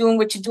keep doing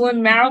what you're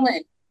doing,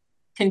 Marilyn.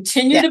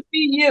 Continue to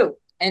be you.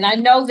 And I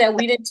know that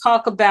we didn't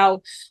talk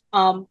about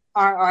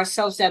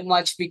ourselves that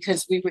much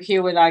because we were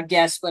here with our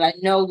guests, but I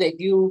know that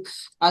you,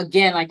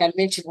 again, like I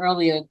mentioned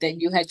earlier,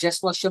 that you had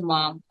just lost your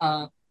mom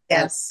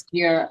Yes. a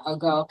year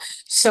ago.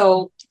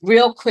 So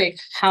real quick,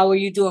 how are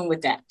you doing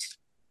with that?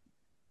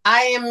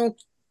 I am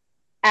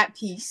at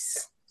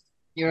peace.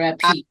 You're at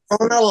peace. I've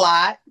grown a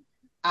lot.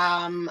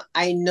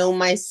 I know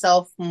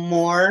myself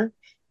more,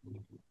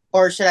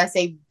 or should I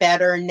say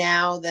better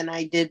now than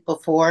I did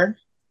before.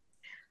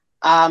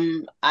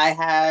 I'm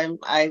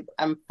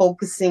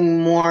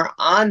focusing more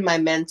on my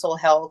mental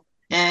health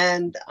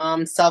and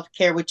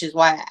self-care, which is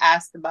why I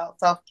asked about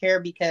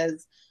self-care,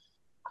 because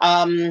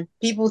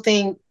people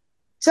think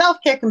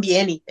self-care can be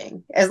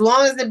anything as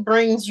long as it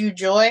brings you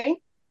joy.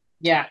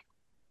 Yeah.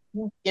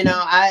 You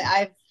know,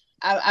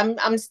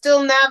 I'm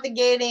still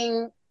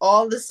navigating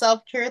all the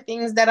self-care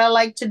things that I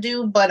like to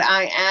do, but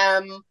I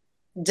am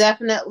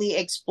definitely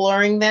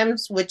exploring them,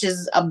 which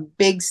is a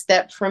big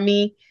step for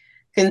me,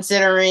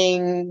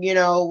 considering, you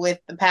know, with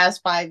the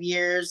past 5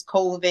 years,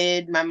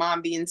 COVID, my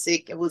mom being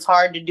sick, it was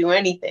hard to do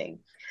anything.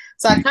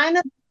 So I kind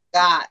of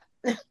got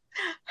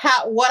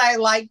what I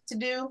like to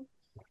do,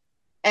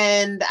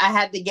 and I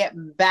had to get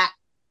back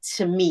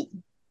to me.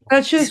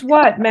 That's just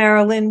what,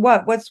 Marilyn?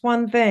 What's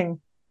one thing?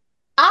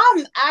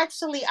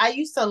 Actually, I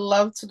used to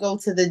love to go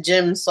to the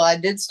gym, so I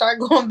did start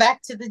going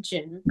back to the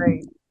gym.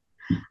 Great.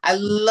 I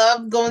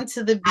love going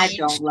to the beach. I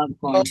don't love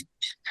going to.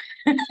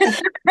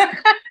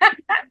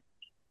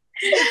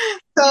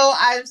 So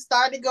I've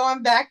started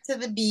going back to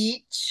the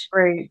beach.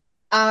 Great.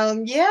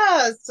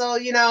 Yeah. So,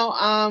 you know,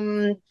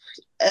 I'm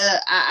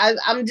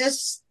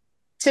just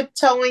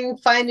tiptoeing,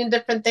 finding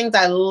different things.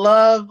 I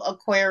love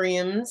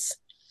aquariums.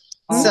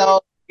 Oh,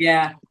 so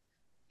yeah,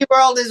 the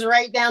world is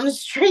right down the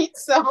street.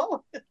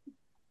 So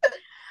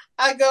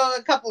I go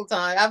a couple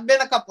times. I've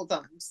been a couple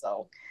times.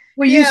 So.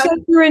 Well, you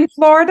said you're in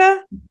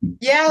Florida?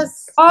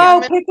 Yes.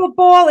 Oh,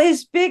 pickleball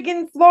is big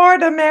in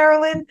Florida,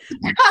 Marilyn.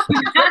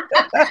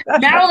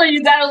 Marilyn,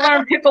 you got to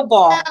learn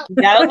pickleball. You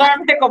got to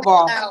learn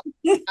pickleball.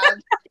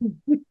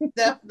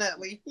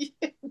 Definitely.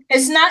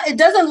 It's not, it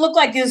doesn't look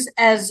like it's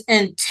as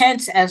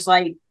intense as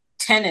like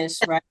tennis,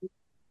 right?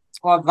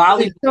 Or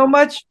volleyball. It's so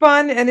much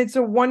fun and it's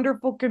a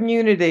wonderful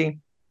community.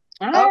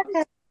 All right.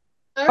 Okay.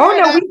 All Oh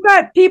right. no, we've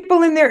got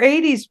people in their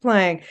 80s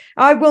playing.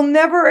 I will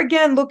never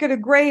again look at a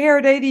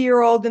gray-haired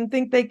 80-year-old and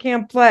think they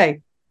can't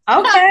play.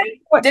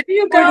 Okay. What, There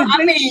you go. boy, did I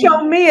they mean,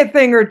 show me a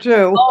thing or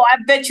two. oh, I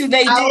bet you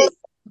they I did. would,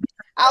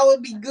 I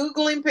would be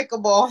Googling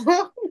pickleball.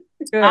 All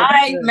Good,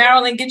 right, good.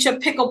 Marilyn, get your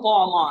pickleball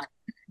on.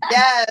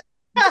 Yes.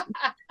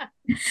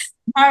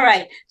 All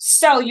right.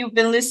 So you've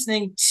been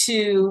listening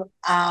to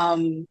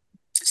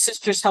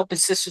Sisters Helping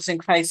Sisters in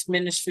Christ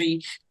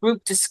Ministry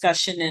group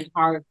discussion in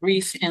our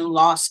Grief and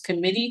Loss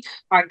Committee.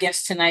 Our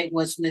guest tonight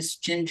was Miss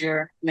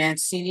Ginger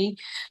Mancini.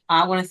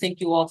 I want to thank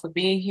you all for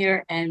being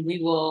here, and we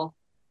will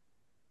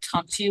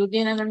talk to you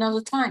again at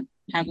another time.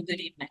 Have a good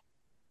evening.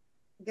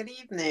 Good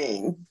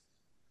evening.